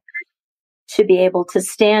wherewithal to be able to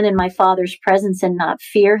stand in my Father's presence and not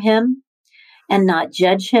fear him and not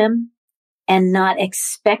judge him and not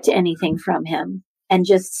expect anything from him, and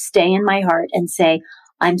just stay in my heart and say,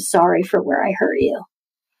 I'm sorry for where I hurt you.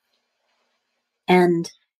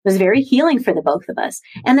 And was very healing for the both of us.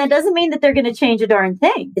 And that doesn't mean that they're going to change a darn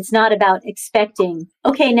thing. It's not about expecting,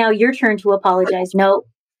 okay, now your turn to apologize. No.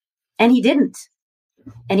 And he didn't.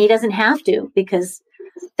 And he doesn't have to, because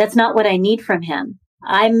that's not what I need from him.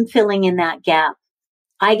 I'm filling in that gap.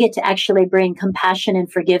 I get to actually bring compassion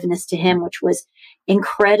and forgiveness to him, which was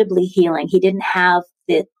incredibly healing. He didn't have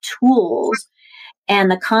the tools and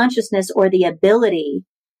the consciousness or the ability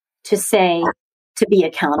to say, to be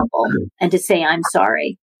accountable and to say, I'm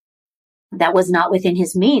sorry. That was not within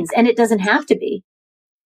his means. And it doesn't have to be.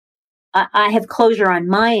 I have closure on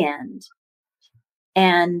my end.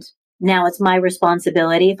 And now it's my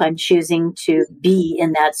responsibility, if I'm choosing to be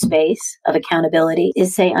in that space of accountability,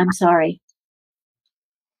 is say, I'm sorry.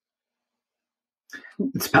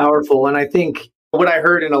 It's powerful. And I think what I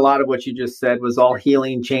heard in a lot of what you just said was all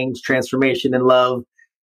healing, change, transformation, and love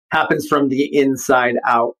happens from the inside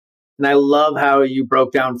out. And I love how you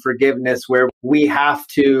broke down forgiveness, where we have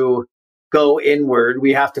to go inward.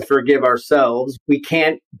 We have to forgive ourselves. We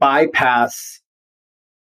can't bypass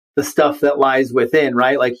the stuff that lies within,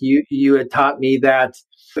 right? Like you had taught me that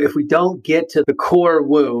if we don't get to the core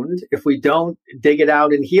wound, if we don't dig it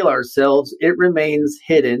out and heal ourselves, it remains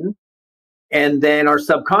hidden. And then our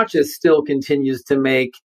subconscious still continues to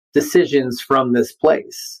make decisions from this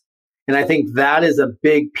place. And I think that is a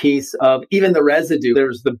big piece of even the residue.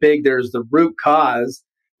 There's the root cause,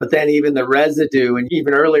 but then even the residue. And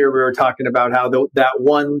even earlier, we were talking about how that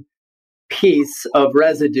one piece of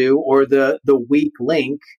residue or the weak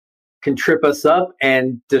link can trip us up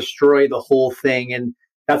and destroy the whole thing. And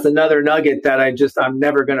that's another nugget that I'm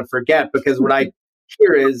never going to forget, because what I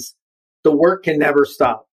hear is the work can never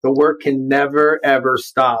stop. The work can never, ever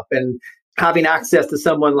stop. And having access to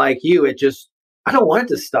someone like you, I don't want it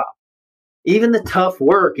to stop. Even the tough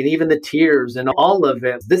work and even the tears and all of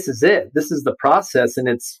it, this is it. This is the process. And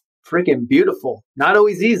it's freaking beautiful. Not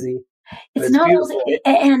always easy. It's not always,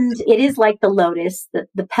 and it is like the lotus,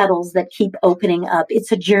 the petals that keep opening up.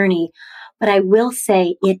 It's a journey. But I will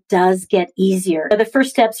say it does get easier. The first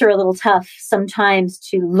steps are a little tough sometimes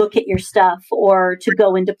to look at your stuff or to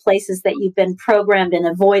go into places that you've been programmed and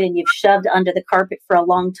avoid and you've shoved under the carpet for a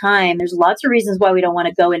long time. There's lots of reasons why we don't want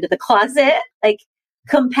to go into the closet. Like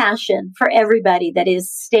compassion for everybody that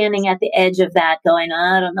is standing at the edge of that going,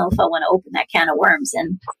 I don't know if I want to open that can of worms.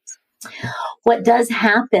 And what does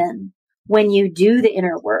happen when you do the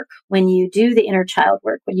inner work, when you do the inner child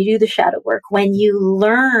work, when you do the shadow work, when you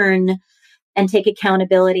learn and take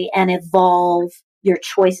accountability and evolve your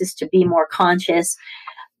choices to be more conscious,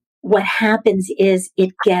 what happens is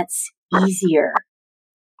it gets easier.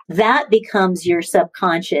 That becomes your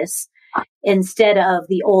subconscious instead of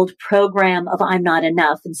the old program of I'm not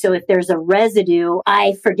enough. And so if there's a residue,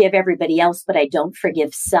 I forgive everybody else, but I don't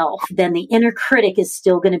forgive self, then the inner critic is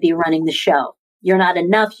still going to be running the show. You're not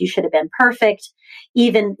enough. You should have been perfect.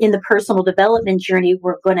 Even in the personal development journey,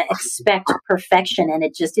 we're going to expect perfection, and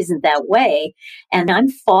it just isn't that way. And I'm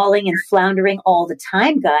falling and floundering all the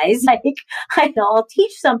time, guys. I'll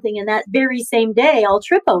teach something, and that very same day, I'll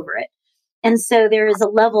trip over it. And so there is a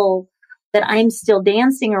level that I'm still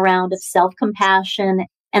dancing around of self-compassion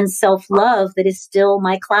and self-love that is still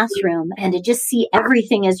my classroom. And to just see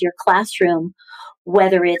everything as your classroom,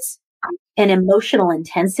 whether it's an emotional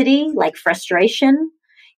intensity like frustration,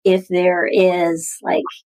 if there is like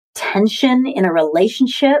tension in a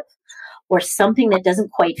relationship or something that doesn't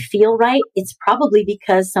quite feel right, it's probably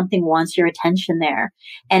because something wants your attention there.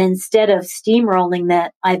 And instead of steamrolling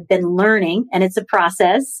that, I've been learning, and it's a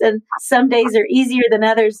process, and some days are easier than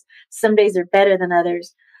others, some days are better than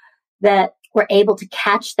others, that we're able to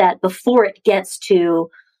catch that before it gets to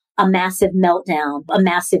a massive meltdown, a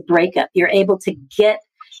massive breakup. You're able to get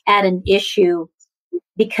at an issue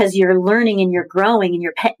because you're learning and you're growing and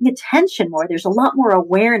you're paying attention more. There's a lot more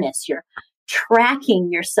awareness. You're tracking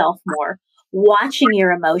yourself more, watching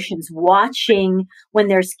your emotions, watching when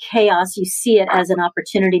there's chaos, you see it as an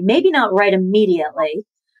opportunity, maybe not right immediately,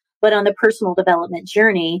 but on the personal development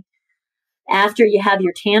journey, after you have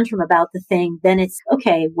your tantrum about the thing, then it's,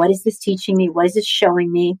 okay, what is this teaching me? What is it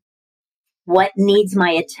showing me? What needs my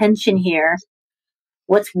attention here?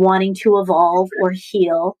 What's wanting to evolve or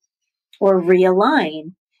heal or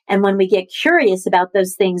realign? And when we get curious about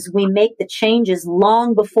those things, we make the changes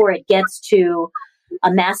long before it gets to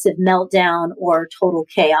a massive meltdown or total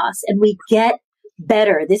chaos. And we get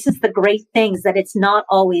better. This is the great thing, is that it's not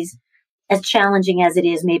always as challenging as it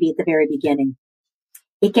is maybe at the very beginning.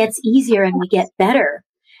 It gets easier and we get better.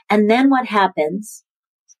 And then what happens?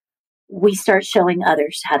 We start showing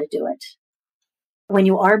others how to do it. When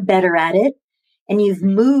you are better at it and you've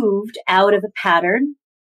moved out of a pattern,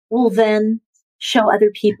 well, then show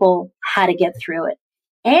other people how to get through it.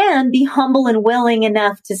 and be humble and willing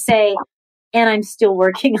enough to say, and I'm still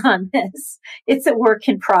working on this. It's a work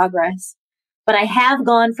in progress. But I have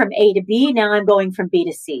gone from A to B. Now I'm going from B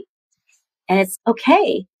to C. And it's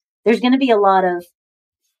okay. There's going to be a lot of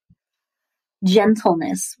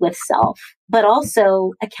gentleness with self, but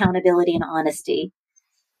also accountability and honesty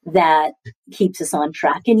that keeps us on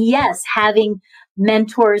track. And yes, having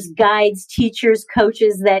mentors, guides, teachers,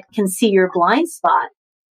 coaches that can see your blind spot.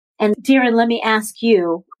 And Darren, let me ask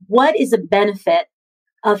you, what is a benefit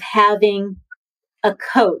of having a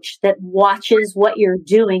coach that watches what you're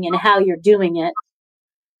doing and how you're doing it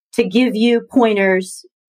to give you pointers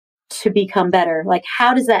to become better? Like,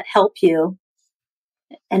 how does that help you?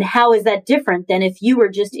 And how is that different than if you were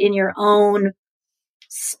just in your own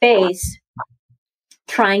space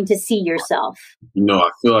trying to see yourself? I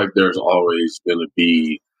feel like there's always going to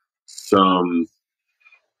be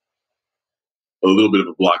a little bit of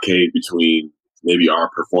a blockade between maybe our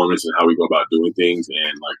performance and how we go about doing things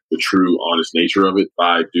and like the true honest nature of it. If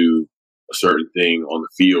I do a certain thing on the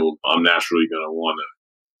field, I'm naturally going to want to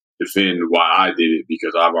defend why I did it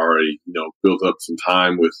because I've already, built up some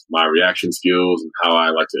time with my reaction skills and how I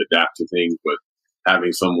like to adapt to things. But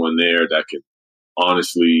having someone there that can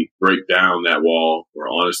honestly break down that wall or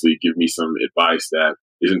honestly give me some advice that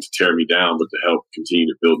isn't to tear me down, but to help continue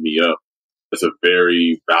to build me up, that's a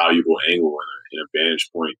very valuable angle and a vantage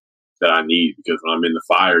point that I need, because when I'm in the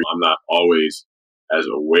fire, I'm not always as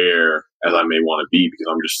aware as I may want to be because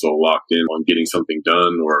I'm just so locked in on getting something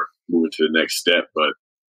done or moving to the next step. But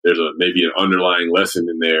there's maybe an underlying lesson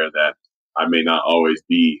in there that I may not always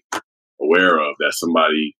be aware of, that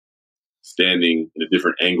somebody standing in a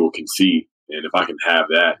different angle can see. And if I can have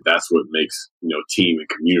that, that's what makes, team and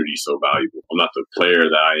community so valuable. I'm not the player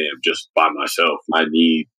that I am just by myself. I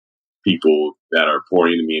need people that are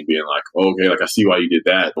pouring into me and being like, oh, okay, like I see why you did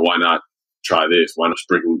that. Why not try this? Why not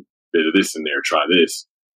sprinkle a bit of this in there? Try this.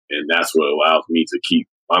 And that's what allows me to keep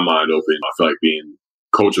my mind open. I feel like being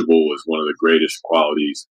coachable is one of the greatest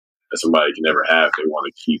qualities that somebody can ever have. They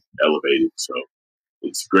want to keep elevated. So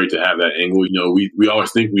it's great to have that angle. We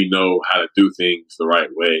always think we know how to do things the right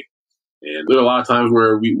way. And there are a lot of times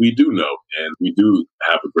where we do know and we do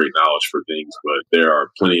have a great knowledge for things, but there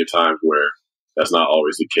are plenty of times where that's not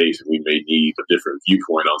always the case. And we may need a different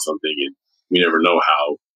viewpoint on something, and we never know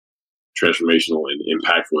how transformational and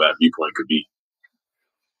impactful that viewpoint could be.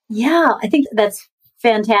 Yeah, I think that's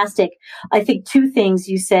fantastic. I think two things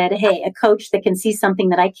you said. Hey, a coach that can see something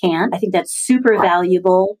that I can't. I think that's super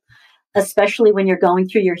valuable, especially when you're going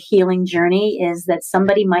through your healing journey, is that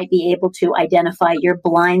somebody might be able to identify your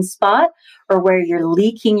blind spot or where you're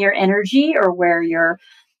leaking your energy or where you're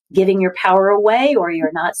giving your power away or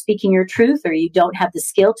you're not speaking your truth or you don't have the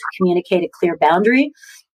skill to communicate a clear boundary.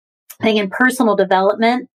 I think in personal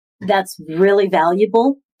development, that's really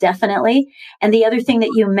valuable, definitely. And the other thing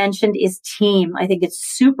that you mentioned is team. I think it's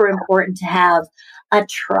super important to have a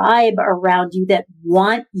tribe around you that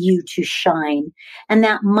want you to shine. And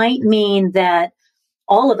that might mean that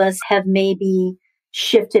all of us have maybe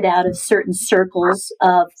shifted out of certain circles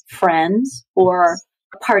of friends or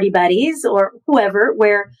party buddies or whoever,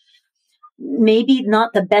 where maybe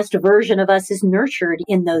not the best version of us is nurtured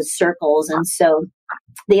in those circles. And so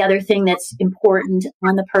the other thing that's important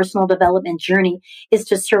on the personal development journey is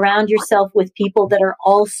to surround yourself with people that are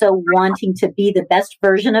also wanting to be the best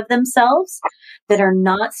version of themselves, that are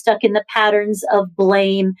not stuck in the patterns of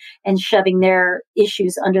blame and shoving their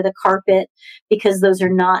issues under the carpet, because those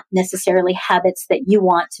are not necessarily habits that you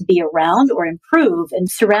want to be around or improve. And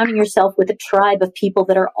surrounding yourself with a tribe of people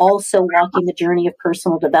that are also walking the journey of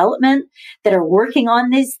personal development, that are working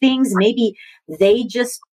on these things. Maybe they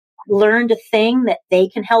just learned a thing that they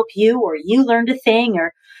can help you, or you learned a thing,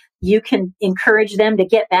 or you can encourage them to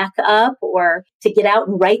get back up or to get out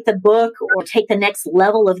and write the book or take the next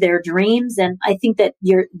level of their dreams. And I think that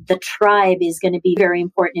the tribe is going to be very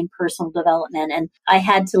important in personal development. And I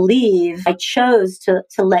had to leave. I chose to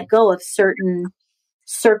let go of certain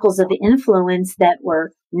circles of influence that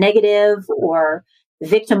were negative or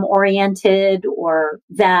victim-oriented, or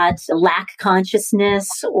that lack consciousness,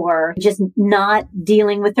 or just not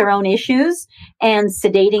dealing with their own issues and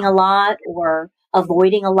sedating a lot or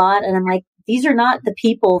avoiding a lot. And I'm like, these are not the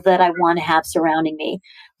people that I want to have surrounding me.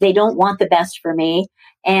 They don't want the best for me.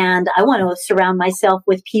 And I want to surround myself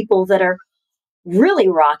with people that are really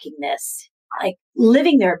rocking this, like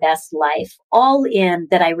living their best life, all in,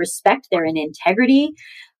 that I respect. They're in integrity.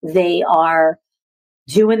 They are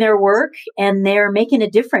doing their work and they're making a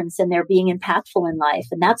difference and they're being impactful in life.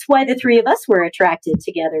 And that's why the three of us were attracted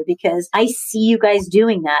together, because I see you guys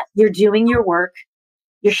doing that. You're doing your work.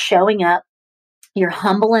 You're showing up. You're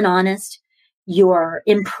humble and honest. You're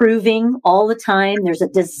improving all the time. There's a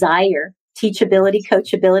desire, teachability,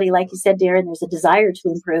 coachability, like you said, Darren, there's a desire to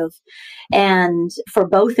improve. And for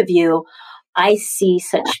both of you, I see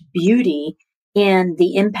such beauty in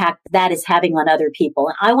the impact that is having on other people.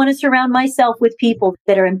 And I want to surround myself with people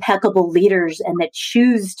that are impeccable leaders and that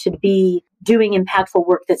choose to be doing impactful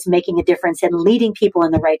work that's making a difference and leading people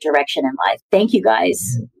in the right direction in life. Thank you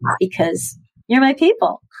guys, because you're my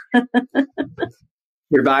people.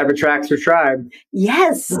 Your vibe attracts your tribe.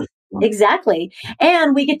 Yes, exactly.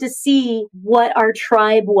 And we get to see what our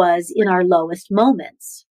tribe was in our lowest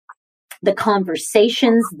moments. The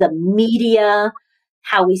conversations, the media,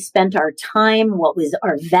 how we spent our time, what was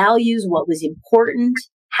our values, what was important,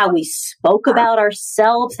 how we spoke about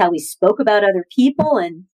ourselves, how we spoke about other people.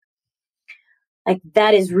 And like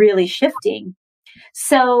that is really shifting.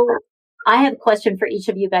 So I have a question for each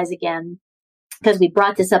of you guys again, because we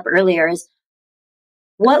brought this up earlier, is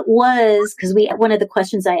what was, because one of the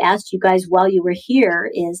questions I asked you guys while you were here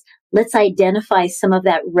is, let's identify some of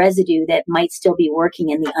that residue that might still be working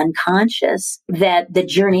in the unconscious that the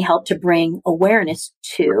journey helped to bring awareness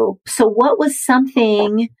to. So what was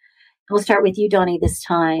something, we'll start with you, Donny, this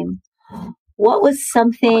time. What was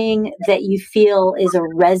something that you feel is a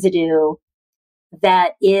residue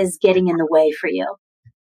that is getting in the way for you?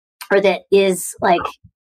 Or that is like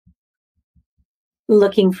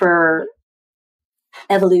looking for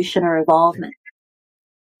evolution or evolvement?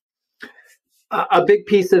 A big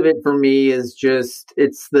piece of it for me is just,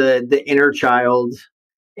 it's the inner child,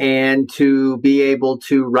 and to be able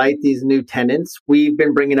to write these new tenets. We've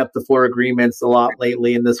been bringing up the 4 agreements a lot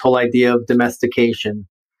lately, and this whole idea of domestication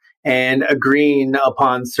and agreeing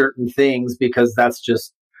upon certain things, because that's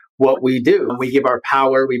just what we do. We give our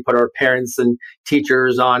power, we put our parents and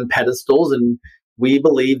teachers on pedestals, and we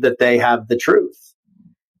believe that they have the truth.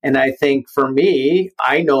 And I think for me,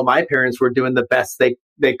 I know my parents were doing the best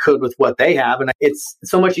they could with what they have. And it's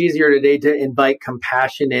so much easier today to invite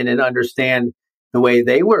compassion in and understand the way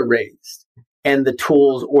they were raised and the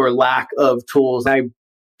tools or lack of tools. I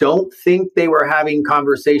don't think they were having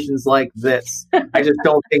conversations like this. I just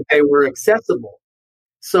don't think they were accessible.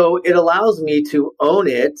 So it allows me to own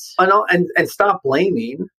it and stop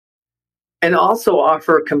blaming, and also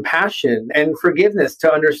offer compassion and forgiveness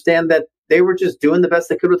to understand that they were just doing the best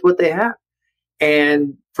they could with what they had.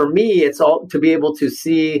 And for me, it's all to be able to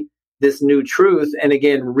see this new truth and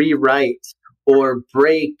again, rewrite or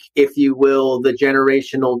break, if you will, the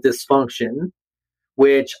generational dysfunction,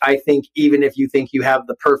 which I think even if you think you have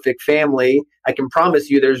the perfect family, I can promise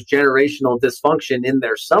you there's generational dysfunction in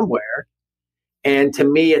there somewhere. And to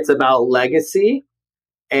me, it's about legacy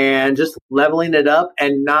and just leveling it up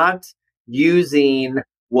and not using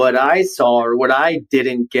what I saw or what I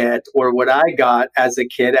didn't get or what I got as a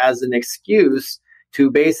kid as an excuse to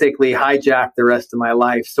basically hijack the rest of my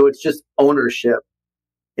life. So it's just ownership.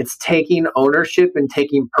 It's taking ownership and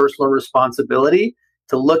taking personal responsibility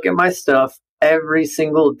to look at my stuff every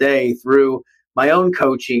single day through my own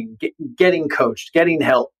coaching, getting coached, getting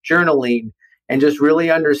help, journaling, and just really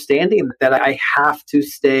understanding that I have to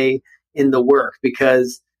stay in the work,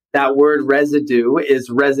 because that word residue is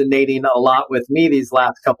resonating a lot with me these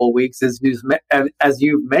last couple of weeks as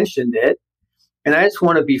you've mentioned it. And I just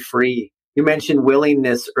want to be free. You mentioned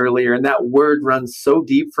willingness earlier, and that word runs so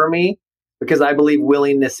deep for me because I believe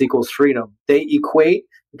willingness equals freedom. They equate,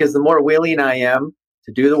 because the more willing I am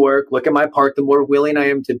to do the work, look at my part, the more willing I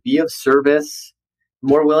am to be of service, the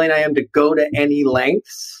more willing I am to go to any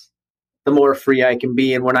lengths, the more free I can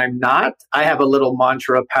be. And when I'm not, I have a little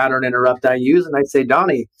mantra pattern interrupt I use, and I say,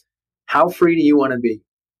 Donny, how free do you want to be?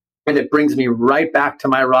 And it brings me right back to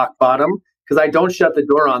my rock bottom, because I don't shut the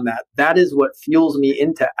door on that. That is what fuels me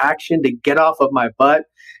into action, to get off of my butt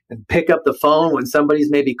and pick up the phone when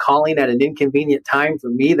somebody's maybe calling at an inconvenient time for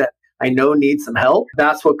me that I know needs some help.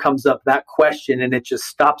 That's what comes up, that question, and it just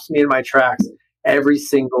stops me in my tracks every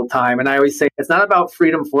single time. And I always say, it's not about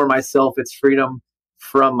freedom for myself, it's freedom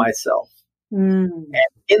from myself. And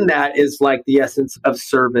in that is like the essence of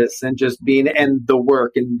service and just being and the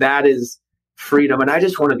work. And that is freedom. And I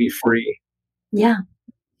just want to be free. Yeah.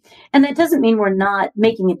 And that doesn't mean we're not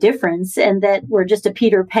making a difference and that we're just a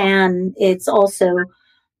Peter Pan. It's also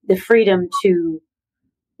the freedom to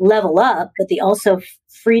level up, but the also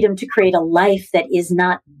freedom to create a life that is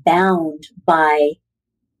not bound by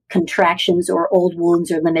contractions or old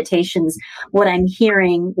wounds or limitations. What I'm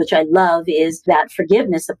hearing, which I love, is that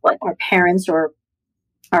forgiveness of what our parents or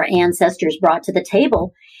our ancestors brought to the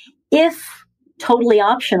table. If totally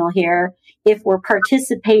optional here, if we're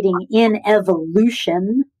participating in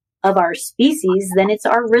evolution of our species, then it's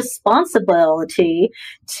our responsibility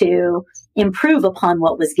to improve upon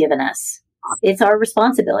what was given us. It's our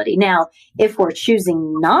responsibility. Now, if we're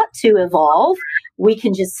choosing not to evolve, we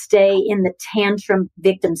can just stay in the tantrum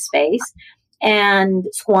victim space and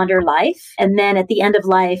squander life. And then at the end of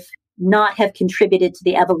life, not have contributed to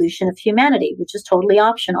the evolution of humanity, which is totally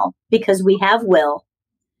optional because we have will.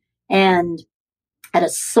 And at a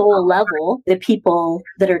soul level, the people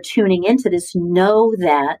that are tuning into this know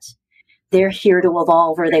that they're here to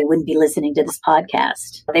evolve, or they wouldn't be listening to this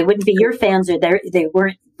podcast. They wouldn't be your fans, or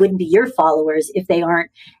wouldn't be your followers if they aren't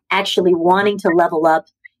actually wanting to level up,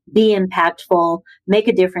 be impactful, make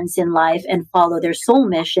a difference in life, and follow their soul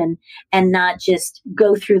mission, and not just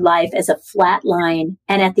go through life as a flat line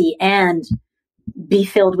and at the end be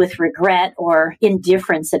filled with regret or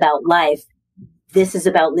indifference about life. This is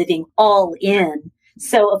about living all in.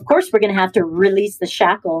 So, of course, we're going to have to release the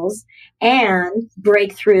shackles and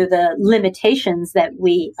break through the limitations that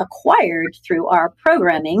we acquired through our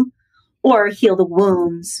programming, or heal the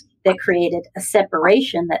wounds that created a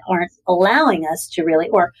separation that aren't allowing us to really,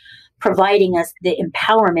 or providing us the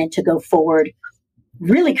empowerment to go forward,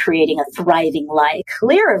 really creating a thriving life,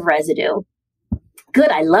 clear of residue. Good.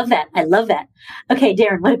 I love that. I love that. Okay,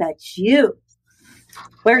 Darren, what about you?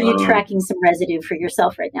 Where are you tracking some residue for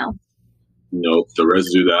yourself right now? The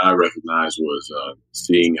residue that I recognized was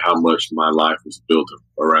seeing how much my life was built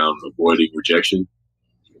around avoiding rejection.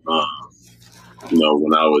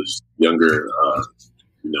 When I was younger,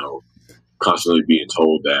 constantly being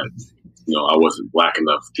told that, I wasn't black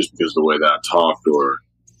enough just because of the way that I talked or,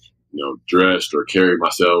 dressed or carried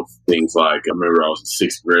myself. Things like, I remember I was in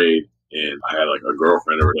sixth grade and I had like a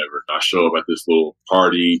girlfriend or whatever. I show up at this little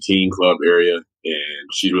party, teen club area, and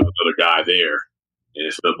she's with another guy there. And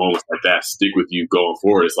it's the moments like that stick with you going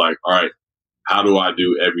forward. It's like, all right, how do I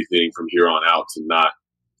do everything from here on out to not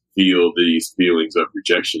feel these feelings of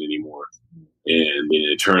rejection anymore? And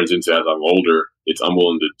it turns into, as I'm older, I'm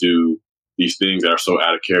willing to do these things that are so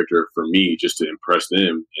out of character for me just to impress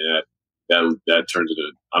them. And that turns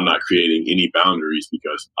into, I'm not creating any boundaries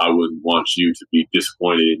because I wouldn't want you to be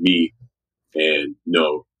disappointed in me and,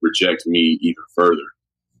 reject me even further.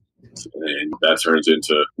 And that turns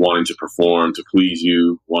into wanting to perform to please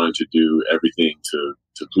you, wanting to do everything to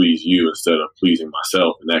please you instead of pleasing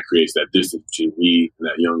myself. And that creates that distance between me and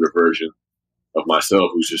that younger version of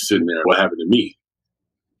myself who's just sitting there, what happened to me?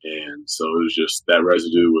 And so it was just, that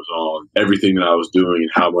residue was on everything that I was doing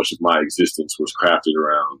and how much of my existence was crafted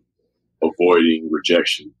around avoiding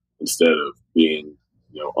rejection instead of being,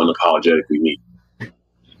 unapologetically me.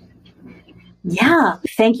 Yeah,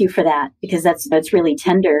 thank you for that, because that's really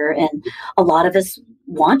tender. And a lot of us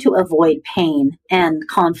want to avoid pain and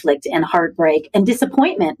conflict and heartbreak and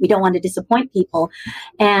disappointment. We don't want to disappoint people.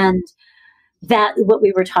 And that, what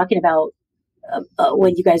we were talking about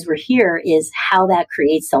when you guys were here, is how that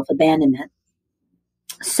creates self-abandonment,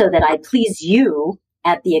 so that I please you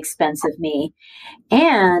at the expense of me,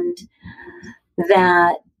 and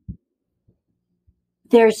that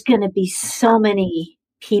there's going to be so many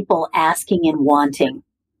people asking and wanting.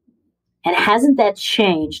 And hasn't that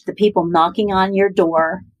changed? The people knocking on your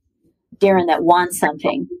door, Darren, that want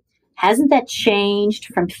something, hasn't that changed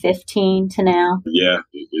from 15 to now? Yeah,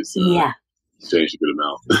 it's changed a good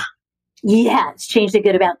amount. Yeah, it's changed a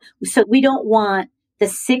good amount. So we don't want the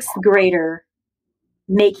sixth grader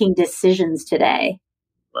making decisions today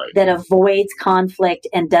that avoids conflict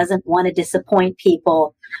and doesn't want to disappoint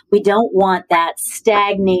people. We don't want that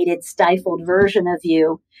stagnated, stifled version of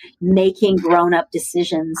you making grown-up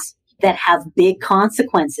decisions that have big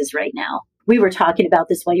consequences right now. We were talking about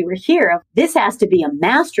this while you were here. This has to be a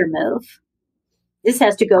master move. This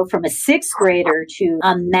has to go from a sixth grader to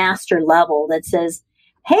a master level that says,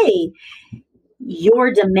 hey,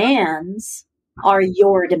 your demands are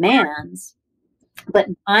your demands, but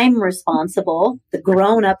I'm responsible. The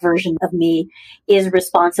grown-up version of me is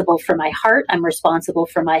responsible for my heart. I'm responsible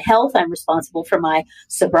for my health. I'm responsible for my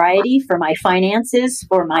sobriety, for my finances,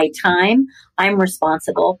 for my time. I'm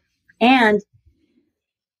responsible. And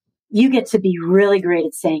you get to be really great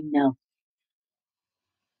at saying no.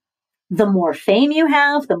 The more fame you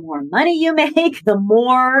have, the more money you make, the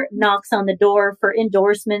more knocks on the door for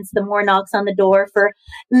endorsements, the more knocks on the door for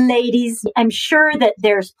ladies. I'm sure that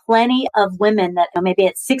there's plenty of women that maybe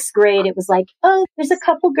at sixth grade, it was like, oh, there's a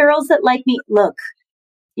couple girls that like me. Look,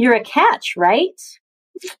 you're a catch, right?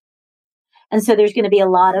 And so there's going to be a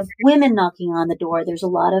lot of women knocking on the door. There's a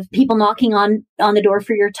lot of people knocking on the door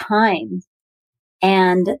for your time.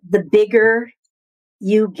 And the bigger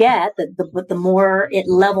you get, the more it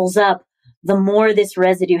levels up, the more this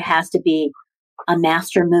residue has to be a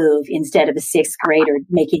master move instead of a sixth grader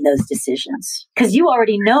making those decisions. Because you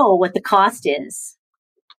already know what the cost is.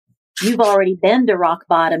 You've already been to rock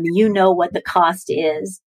bottom. You know what the cost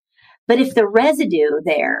is. But if the residue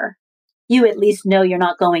there, you at least know you're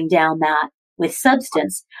not going down that with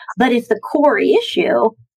substance. But if the core issue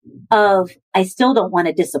of I still don't want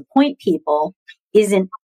to disappoint people isn't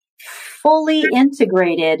fully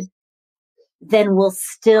integrated, then we'll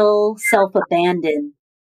still self-abandon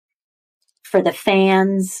for the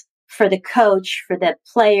fans, for the coach, for the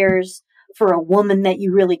players, for a woman that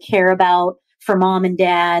you really care about, for mom and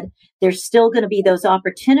dad. There's still going to be those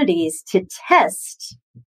opportunities to test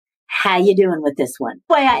how you doing with this one.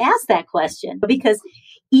 Why I asked that question, because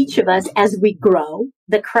each of us, as we grow,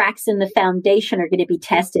 the cracks in the foundation are going to be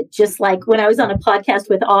tested. Just like when I was on a podcast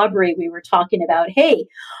with Aubrey, we were talking about, hey,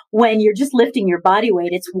 when you're just lifting your body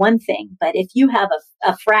weight, it's one thing. But if you have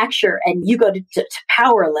a fracture and you go to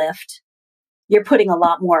power lift, you're putting a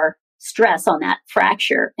lot more stress on that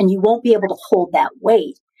fracture and you won't be able to hold that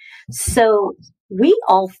weight. So we,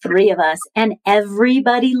 all three of us and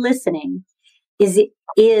everybody listening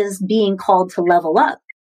is being called to level up.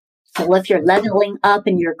 So if you're leveling up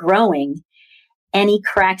and you're growing, any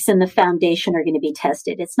cracks in the foundation are going to be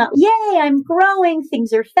tested. It's not, yay, I'm growing.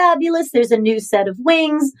 Things are fabulous. There's a new set of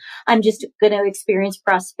wings. I'm just going to experience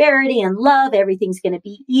prosperity and love. Everything's going to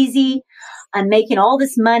be easy. I'm making all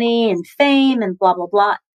this money and fame and blah, blah,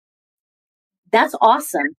 blah. That's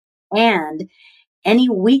awesome. And any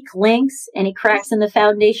weak links, any cracks in the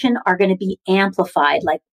foundation are going to be amplified.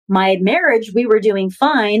 Like my marriage, we were doing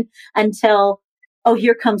fine until, oh,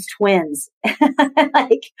 here comes twins.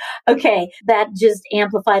 Like, okay, that just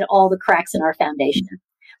amplified all the cracks in our foundation.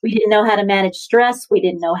 We didn't know how to manage stress. We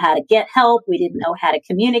didn't know how to get help. We didn't know how to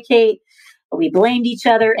communicate. We blamed each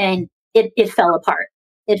other and it fell apart.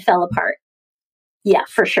 It fell apart. Yeah,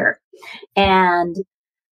 for sure. And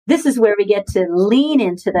this is where we get to lean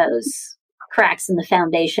into those cracks in the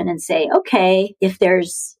foundation and say, okay, if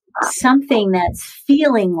there's something that's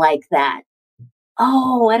feeling like that,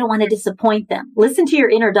 oh, I don't want to disappoint them. Listen to your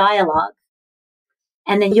inner dialogue.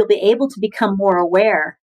 And then you'll be able to become more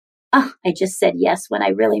aware. Oh, I just said yes when I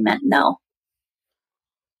really meant no.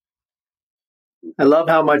 I love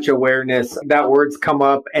how much awareness that word's come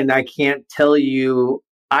up. And I can't tell you,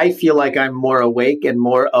 I feel like I'm more awake and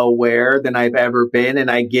more aware than I've ever been.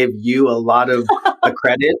 And I give you a lot of the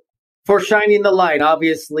credit for shining the light.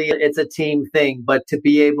 Obviously, it's a team thing, but to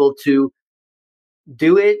be able to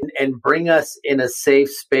do it and bring us in a safe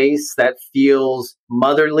space that feels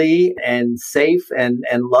motherly and safe and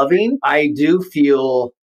loving, I do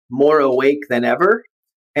feel more awake than ever.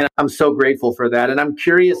 And I'm so grateful for that. And I'm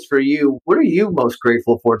curious for you, what are you most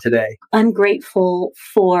grateful for today? I'm grateful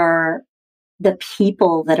for the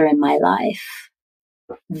people that are in my life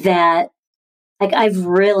that, like, I've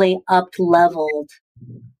really up-leveled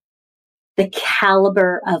the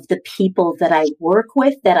caliber of the people that I work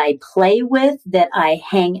with, that I play with, that I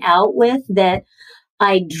hang out with, that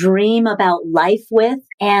I dream about life with.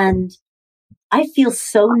 And I feel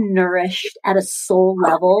so nourished at a soul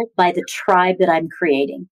level by the tribe that I'm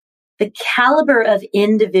creating. The caliber of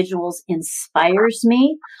individuals inspires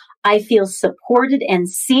me. I feel supported and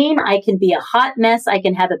seen. I can be a hot mess. I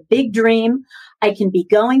can have a big dream. I can be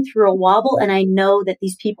going through a wobble, and I know that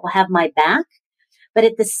these people have my back. But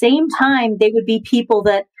at the same time, they would be people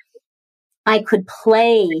that I could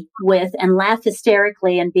play with and laugh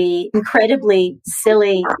hysterically and be incredibly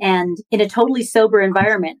silly and in a totally sober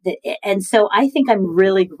environment. And so I think I'm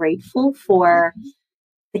really grateful for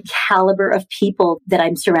the caliber of people that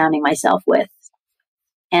I'm surrounding myself with.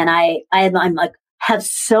 And I'm like, have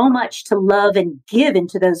so much to love and give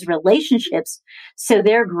into those relationships. So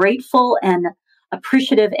they're grateful and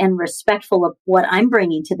appreciative and respectful of what I'm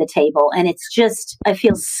bringing to the table. And it's just, I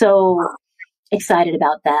feel so excited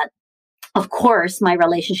about that. Of course, my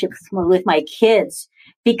relationship with my kids,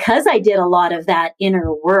 because I did a lot of that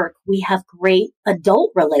inner work, we have great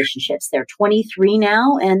adult relationships. They're 23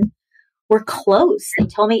 now and we're close. They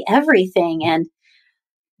tell me everything and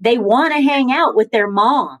they want to hang out with their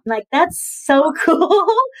mom. Like, that's so cool.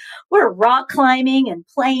 We're rock climbing and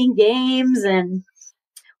playing games, and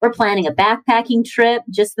we're planning a backpacking trip,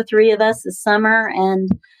 just the three of us this summer. And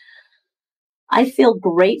I feel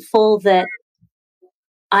grateful that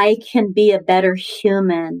I can be a better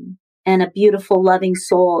human and a beautiful, loving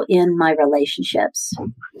soul in my relationships.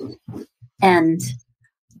 And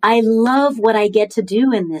I love what I get to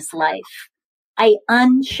do in this life. I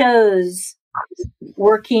unchose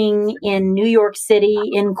working in New York City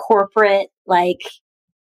in corporate, like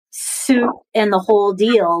suit and the whole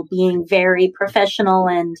deal, being very professional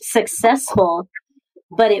and successful,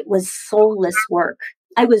 but it was soulless work.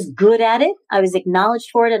 I was good at it. I was acknowledged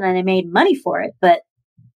for it and I made money for it, but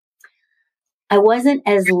I wasn't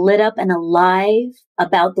as lit up and alive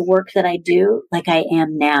about the work that I do like I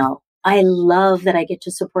am now. I love that I get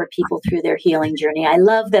to support people through their healing journey. I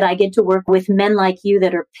love that I get to work with men like you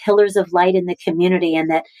that are pillars of light in the community, and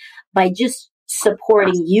that by just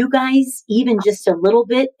supporting you guys, even just a little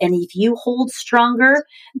bit, and if you hold stronger,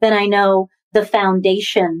 then I know the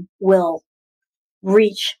foundation will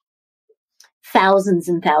reach thousands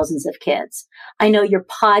and thousands of kids. I know your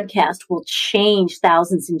podcast will change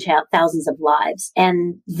thousands and thousands of lives,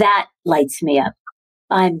 and that lights me up.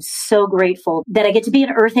 I'm so grateful that I get to be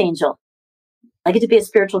an earth angel. I get to be a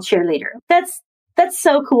spiritual cheerleader. That's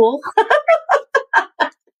so cool.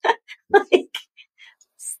 Like,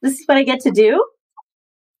 this is what I get to do.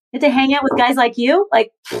 I get to hang out with guys like you.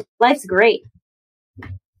 Like, life's great.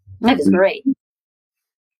 Life is great.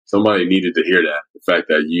 Somebody needed to hear that. The fact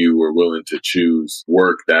that you were willing to choose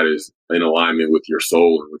work that is in alignment with your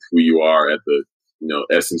soul and with who you are at the,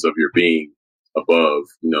 essence of your being above,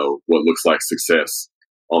 what looks like success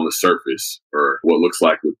on the surface, or what looks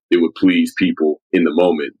like it would please people in the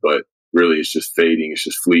moment, but really it's just fading, it's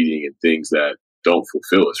just fleeting, and things that don't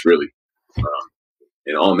fulfill us, really.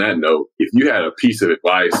 And on that note, if you had a piece of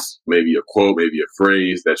advice, maybe a quote, maybe a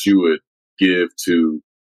phrase that you would give to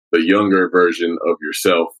the younger version of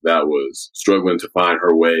yourself that was struggling to find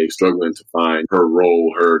her way, struggling to find her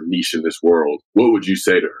role, her niche in this world, what would you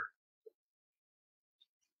say to her?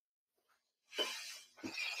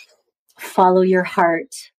 Follow your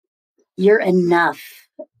heart. You're enough,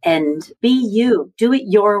 and be you. Do it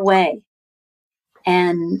your way,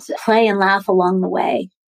 and play and laugh along the way.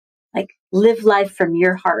 Like, live life from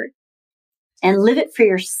your heart, and live it for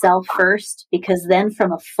yourself first, because then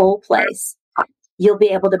from a full place, you'll be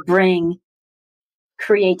able to bring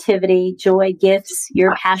creativity, joy, gifts,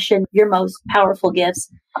 your passion, your most powerful gifts.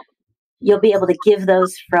 You'll be able to give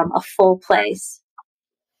those from a full place,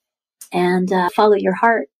 and follow your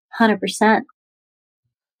heart. 100%.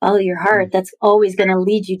 Follow your heart. That's always going to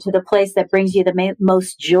lead you to the place that brings you the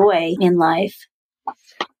most joy in life.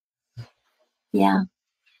 Yeah.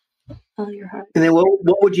 Follow your heart. And then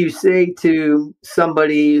what would you say to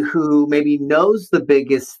somebody who maybe knows the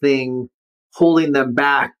biggest thing holding them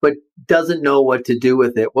back, but doesn't know what to do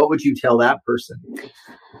with it? What would you tell that person?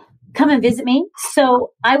 Come and visit me.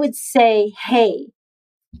 So I would say, hey,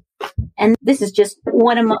 and this is just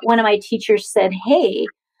one of my teachers said, hey,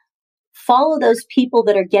 follow those people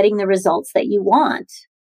that are getting the results that you want.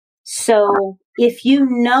 So if you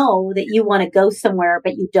know that you want to go somewhere,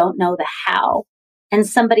 but you don't know the how, and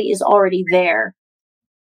somebody is already there,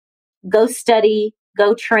 go study,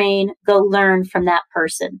 go train, go learn from that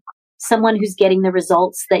person. Someone who's getting the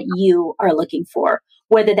results that you are looking for,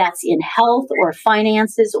 whether that's in health or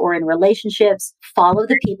finances or in relationships. Follow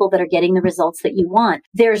the people that are getting the results that you want.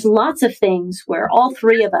 There's lots of things where all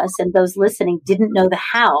three of us and those listening didn't know the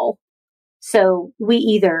how. So we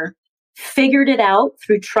either figured it out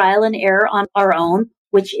through trial and error on our own,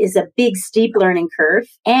 which is a big, steep learning curve,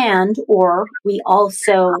 or we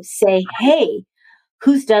also say, hey,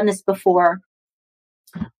 who's done this before?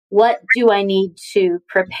 What do I need to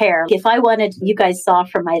prepare? If I wanted, you guys saw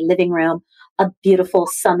from my living room, a beautiful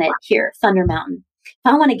summit here, Thunder Mountain.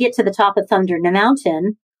 If I want to get to the top of Thunder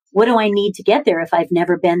Mountain, what do I need to get there if I've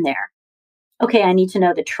never been there? Okay, I need to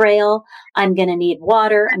know the trail. I'm going to need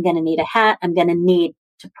water. I'm going to need a hat. I'm going to need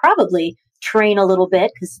to probably train a little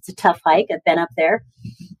bit because it's a tough hike. I've been up there.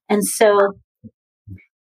 And so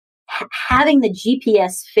having the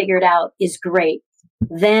GPS figured out is great.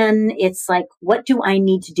 Then it's like, what do I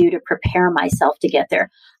need to do to prepare myself to get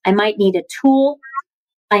there? I might need a tool.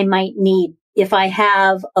 I might need, if I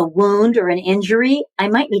have a wound or an injury, I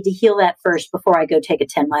might need to heal that first before I go take a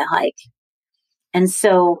 10-mile hike. And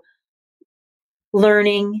so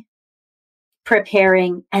learning,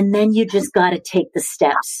 preparing, and then you just got to take the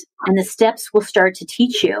steps. And the steps will start to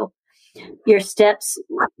teach you. Your steps,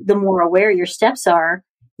 the more aware your steps are,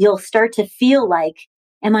 you'll start to feel like,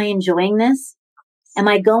 am I enjoying this? Am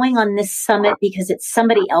I going on this summit because it's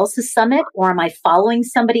somebody else's summit, or am I following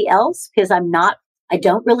somebody else because I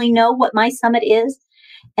don't really know what my summit is,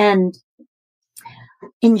 and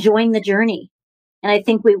enjoying the journey. And I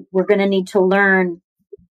think we're going to need to learn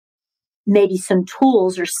maybe some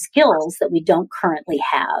tools or skills that we don't currently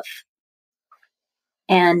have.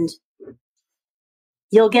 And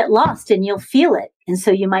you'll get lost and you'll feel it. And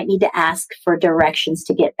so you might need to ask for directions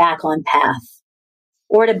to get back on path,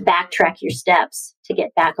 or to backtrack your steps to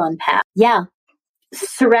get back on path. Yeah.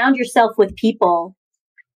 Surround yourself with people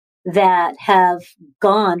that have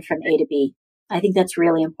gone from A to B. I think that's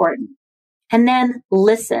really important. And then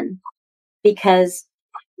listen, because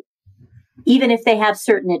even if they have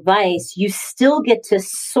certain advice, you still get to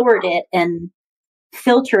sort it and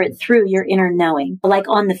filter it through your inner knowing. Like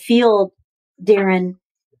on the field, Darren,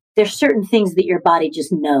 there's certain things that your body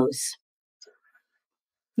just knows.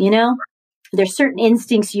 You know, there's certain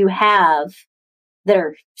instincts you have that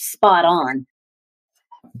are spot on.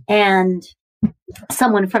 And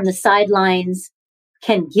someone from the sidelines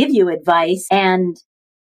can give you advice, and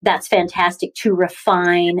that's fantastic to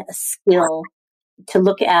refine a skill, to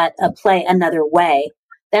look at a play another way.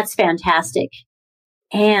 That's fantastic.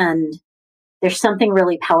 And there's something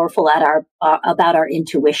really powerful about our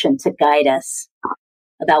intuition to guide us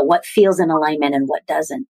about what feels in alignment and what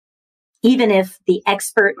doesn't. Even if the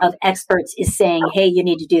expert of experts is saying, hey, you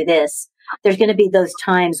need to do this, there's going to be those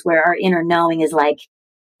times where our inner knowing is like,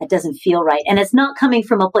 that doesn't feel right. And it's not coming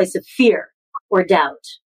from a place of fear or doubt,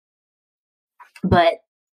 but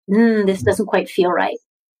this doesn't quite feel right.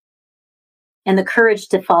 And the courage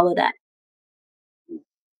to follow that.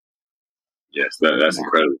 Yes, that's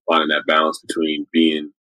incredible. Finding that balance between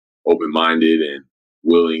being open-minded and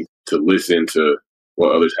willing to listen to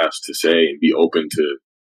what others have to say and be open to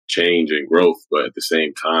change and growth. But at the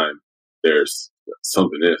same time, there's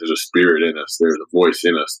something in us. There's a spirit in us. There's a voice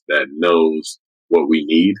in us that knows what we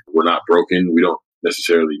need. We're not broken. We don't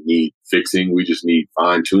necessarily need fixing. We just need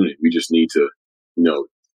fine-tuning. We just need to,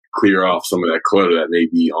 clear off some of that clutter that may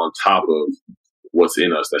be on top of what's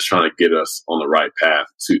in us that's trying to get us on the right path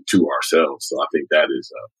to ourselves. So I think that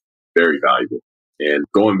is very valuable. And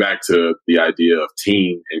going back to the idea of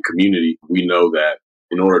team and community, we know that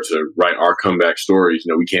in order to write our comeback stories,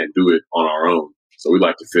 we can't do it on our own. So we'd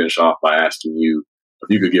like to finish off by asking you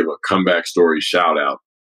if you could give a comeback story shout out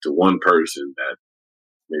to one person that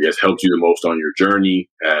maybe has helped you the most on your journey,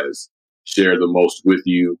 has shared the most with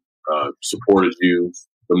you, supported you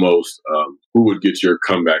the most. Who would get your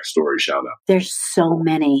comeback story shout out? There's so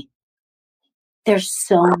many.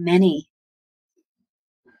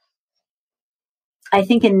 I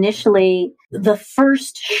think initially the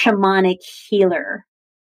first shamanic healer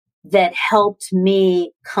that helped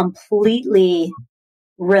me completely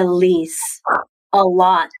release a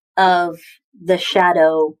lot of the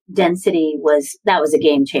shadow density was a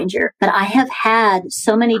game changer. But I have had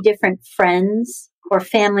so many different friends or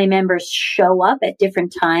family members show up at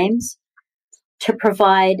different times to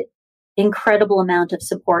provide incredible amount of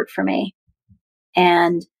support for me.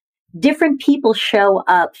 And different people show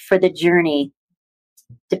up for the journey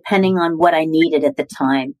depending on what I needed at the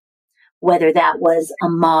time, whether that was a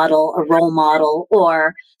model, a role model,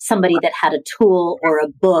 or somebody that had a tool or a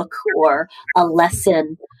book or a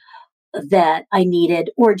lesson that I needed,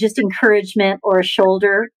 or just encouragement or a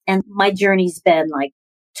shoulder. And my journey's been like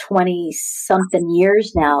 20 something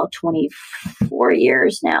years now, 24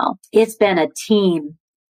 years now. It's been a team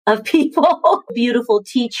of people, beautiful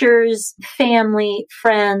teachers, family,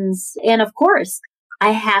 friends. And of course,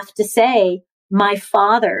 I have to say, my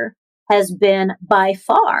father has been by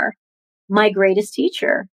far my greatest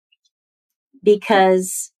teacher,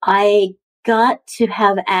 because I got to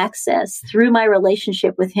have access through my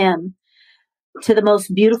relationship with him to the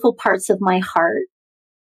most beautiful parts of my heart,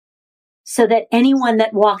 so that anyone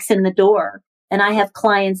that walks in the door, and I have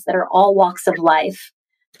clients that are all walks of life,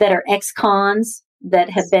 that are ex-cons, that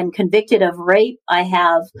have been convicted of rape. I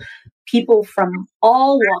have people from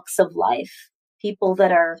all walks of life, people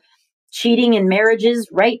that are cheating in marriages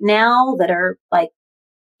right now, that are like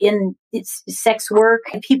in sex work,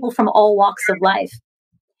 people from all walks of life.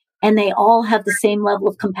 And they all have the same level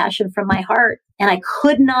of compassion from my heart. And I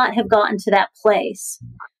could not have gotten to that place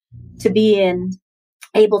to be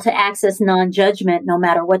able to access non-judgment no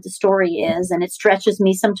matter what the story is. And it stretches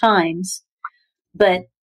me sometimes, but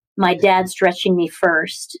my dad stretching me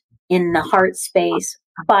first in the heart space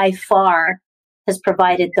by far has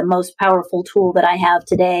provided the most powerful tool that I have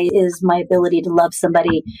today, is my ability to love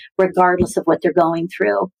somebody regardless of what they're going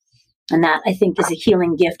through. And that, I think, is a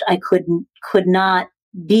healing gift I could not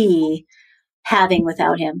be having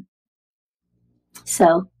without him.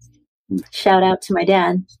 So shout out to my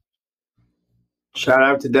dad. Shout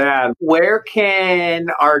out to Dad. Where can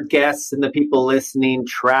our guests and the people listening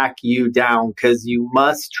track you down? Because you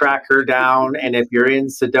must track her down. And if you're in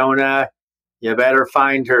Sedona, you better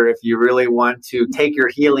find her if you really want to take your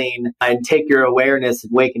healing and take your awareness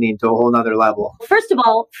and awakening to a whole nother level. First of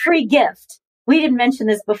all, free gift. We didn't mention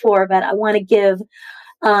this before, but I want to give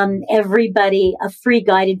everybody a free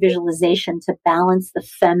guided visualization to balance the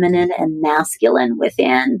feminine and masculine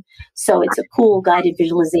within. So it's a cool guided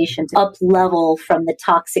visualization to up level from the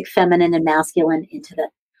toxic feminine and masculine into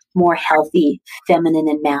the more healthy feminine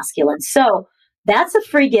and masculine. So That's a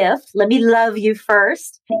free gift. Let me love you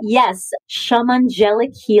first. Yes,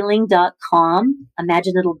 shamangelichealing.com.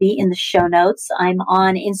 Imagine it'll be in the show notes. I'm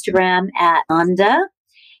on Instagram at Ananda,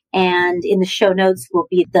 and in the show notes will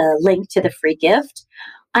be the link to the free gift.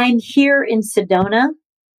 I'm here in Sedona,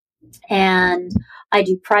 and I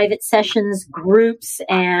do private sessions, groups,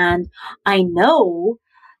 and I know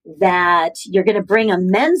that you're going to bring a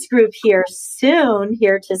men's group here soon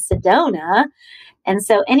here to Sedona. And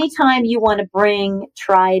so anytime you want to bring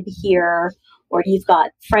tribe here, or you've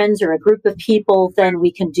got friends or a group of people, then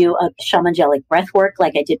we can do a Shamangelic breathwork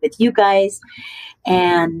like I did with you guys.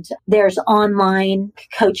 And there's online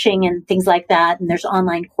coaching and things like that. And there's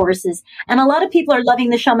online courses. And a lot of people are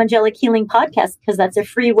loving the Shamangelic Healing podcast because that's a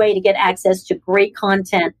free way to get access to great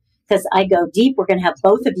content. Because I go deep. We're going to have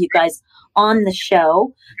both of you guys on the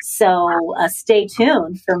show. So stay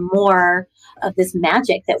tuned for more of this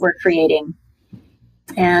magic that we're creating.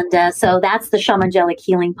 And so that's the Shamangelic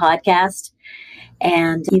Healing podcast.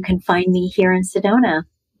 And you can find me here in Sedona.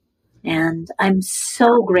 And I'm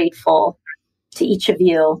so grateful to each of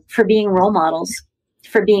you for being role models,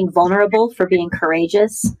 for being vulnerable, for being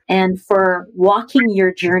courageous, and for walking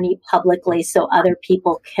your journey publicly so other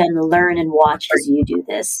people can learn and watch as you do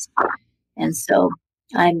this. And so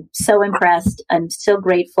I'm so impressed. I'm so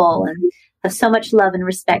grateful and have so much love and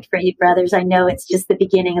respect for you, brothers. I know it's just the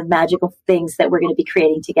beginning of magical things that we're going to be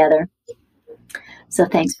creating together. So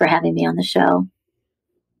thanks for having me on the show.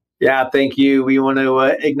 Yeah, thank you. We want to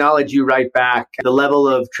acknowledge you right back. The level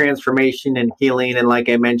of transformation and healing, and like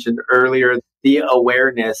I mentioned earlier, the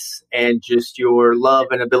awareness and just your love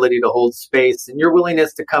and ability to hold space and your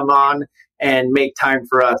willingness to come on and make time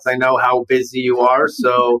for us. I know how busy you are,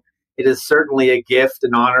 so it is certainly a gift,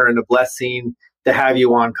 an honor, and a blessing to have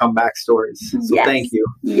you on Comeback Stories. So yes. Thank you.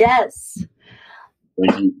 Yes.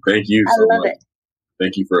 Thank you I so love much. it.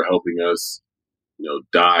 Thank you for helping us,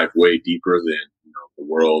 dive way deeper than the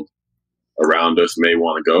world around us may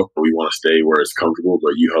want to go. We want to stay where it's comfortable,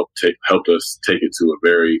 but you helped us take it to a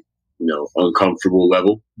very uncomfortable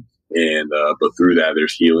level. And but through that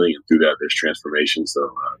there's healing, and through that there's transformation.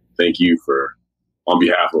 So thank you on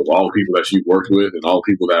behalf of all the people that you've worked with and all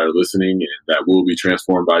the people that are listening and that will be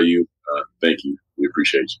transformed by you. Thank you. We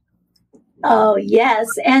appreciate you. Oh, yes.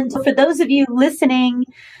 And for those of you listening,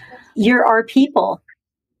 you're our people,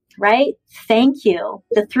 right? Thank you.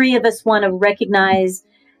 The three of us want to recognize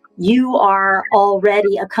you are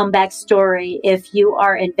already a comeback story if you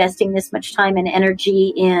are investing this much time and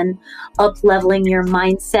energy in up-leveling your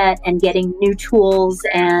mindset and getting new tools.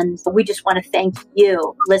 And we just want to thank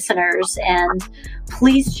you, listeners. And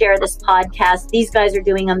please share this podcast. These guys are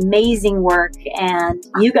doing amazing work, and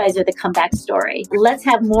you guys are the comeback story. Let's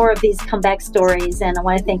have more of these comeback stories. And I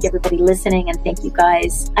want to thank everybody listening, and thank you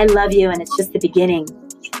guys. I love you, and it's just the beginning.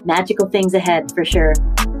 Magical things ahead for sure.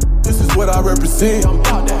 This is what I represent.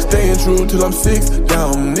 Staying true till I'm 6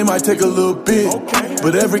 down. It might take a little bit,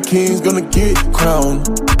 but every king's gonna get crowned.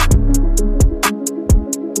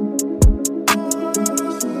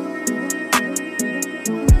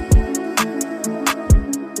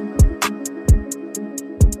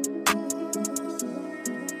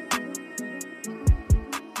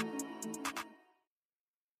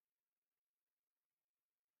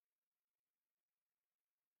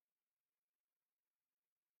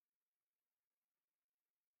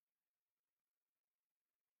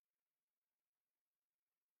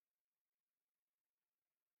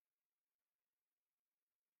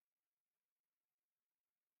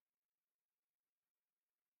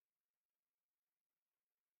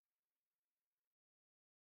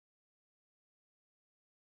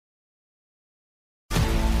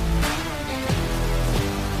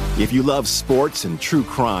 If you love sports and true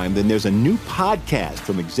crime, then there's a new podcast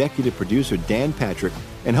from executive producer Dan Patrick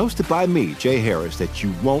and hosted by me, Jay Harris, that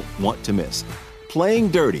you won't want to miss. Playing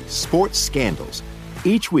Dirty: Sports Scandals.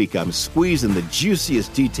 Each week, I'm squeezing the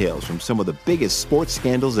juiciest details from some of the biggest sports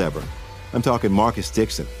scandals ever. I'm talking Marcus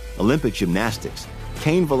Dixon, Olympic gymnastics,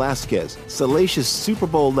 Cain Velasquez, salacious Super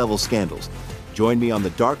Bowl-level scandals. Join me on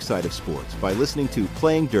the dark side of sports by listening to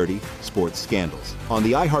Playing Dirty: Sports Scandals on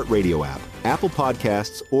the iHeartRadio app, Apple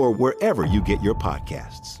Podcasts, or wherever you get your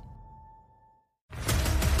podcasts.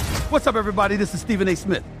 What's up, everybody? This is Stephen A.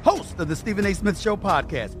 Smith, host of the Stephen A. Smith Show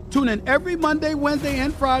podcast. Tune in every Monday, Wednesday,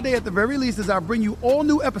 and Friday at the very least as I bring you all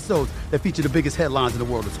new episodes that feature the biggest headlines in the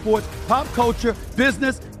world of sports, pop culture,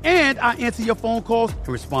 business, and I answer your phone calls and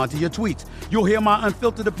respond to your tweets. You'll hear my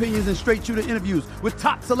unfiltered opinions and straight-shooter interviews with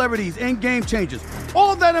top celebrities and game changers.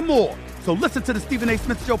 All that and more. So listen to the Stephen A.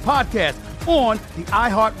 Smith Show podcast on the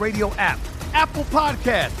iHeartRadio app, Apple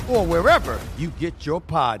Podcasts, or wherever you get your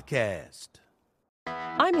podcast.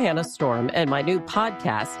 I'm Hannah Storm, and my new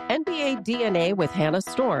podcast, NBA DNA with Hannah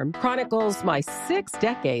Storm, chronicles my 6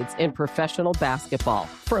 decades in professional basketball,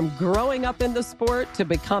 from growing up in the sport to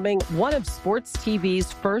becoming one of sports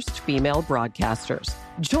TV's first female broadcasters.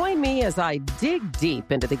 Join me as I dig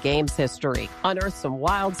deep into the game's history, unearth some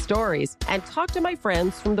wild stories, and talk to my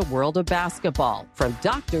friends from the world of basketball, from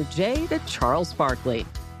Dr. J to Charles Barkley.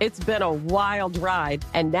 It's been a wild ride,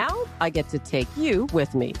 and now I get to take you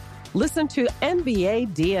with me. Listen to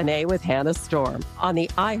NBA DNA with Hannah Storm on the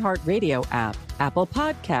iHeartRadio app, Apple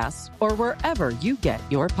Podcasts, or wherever you get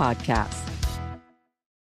your podcasts.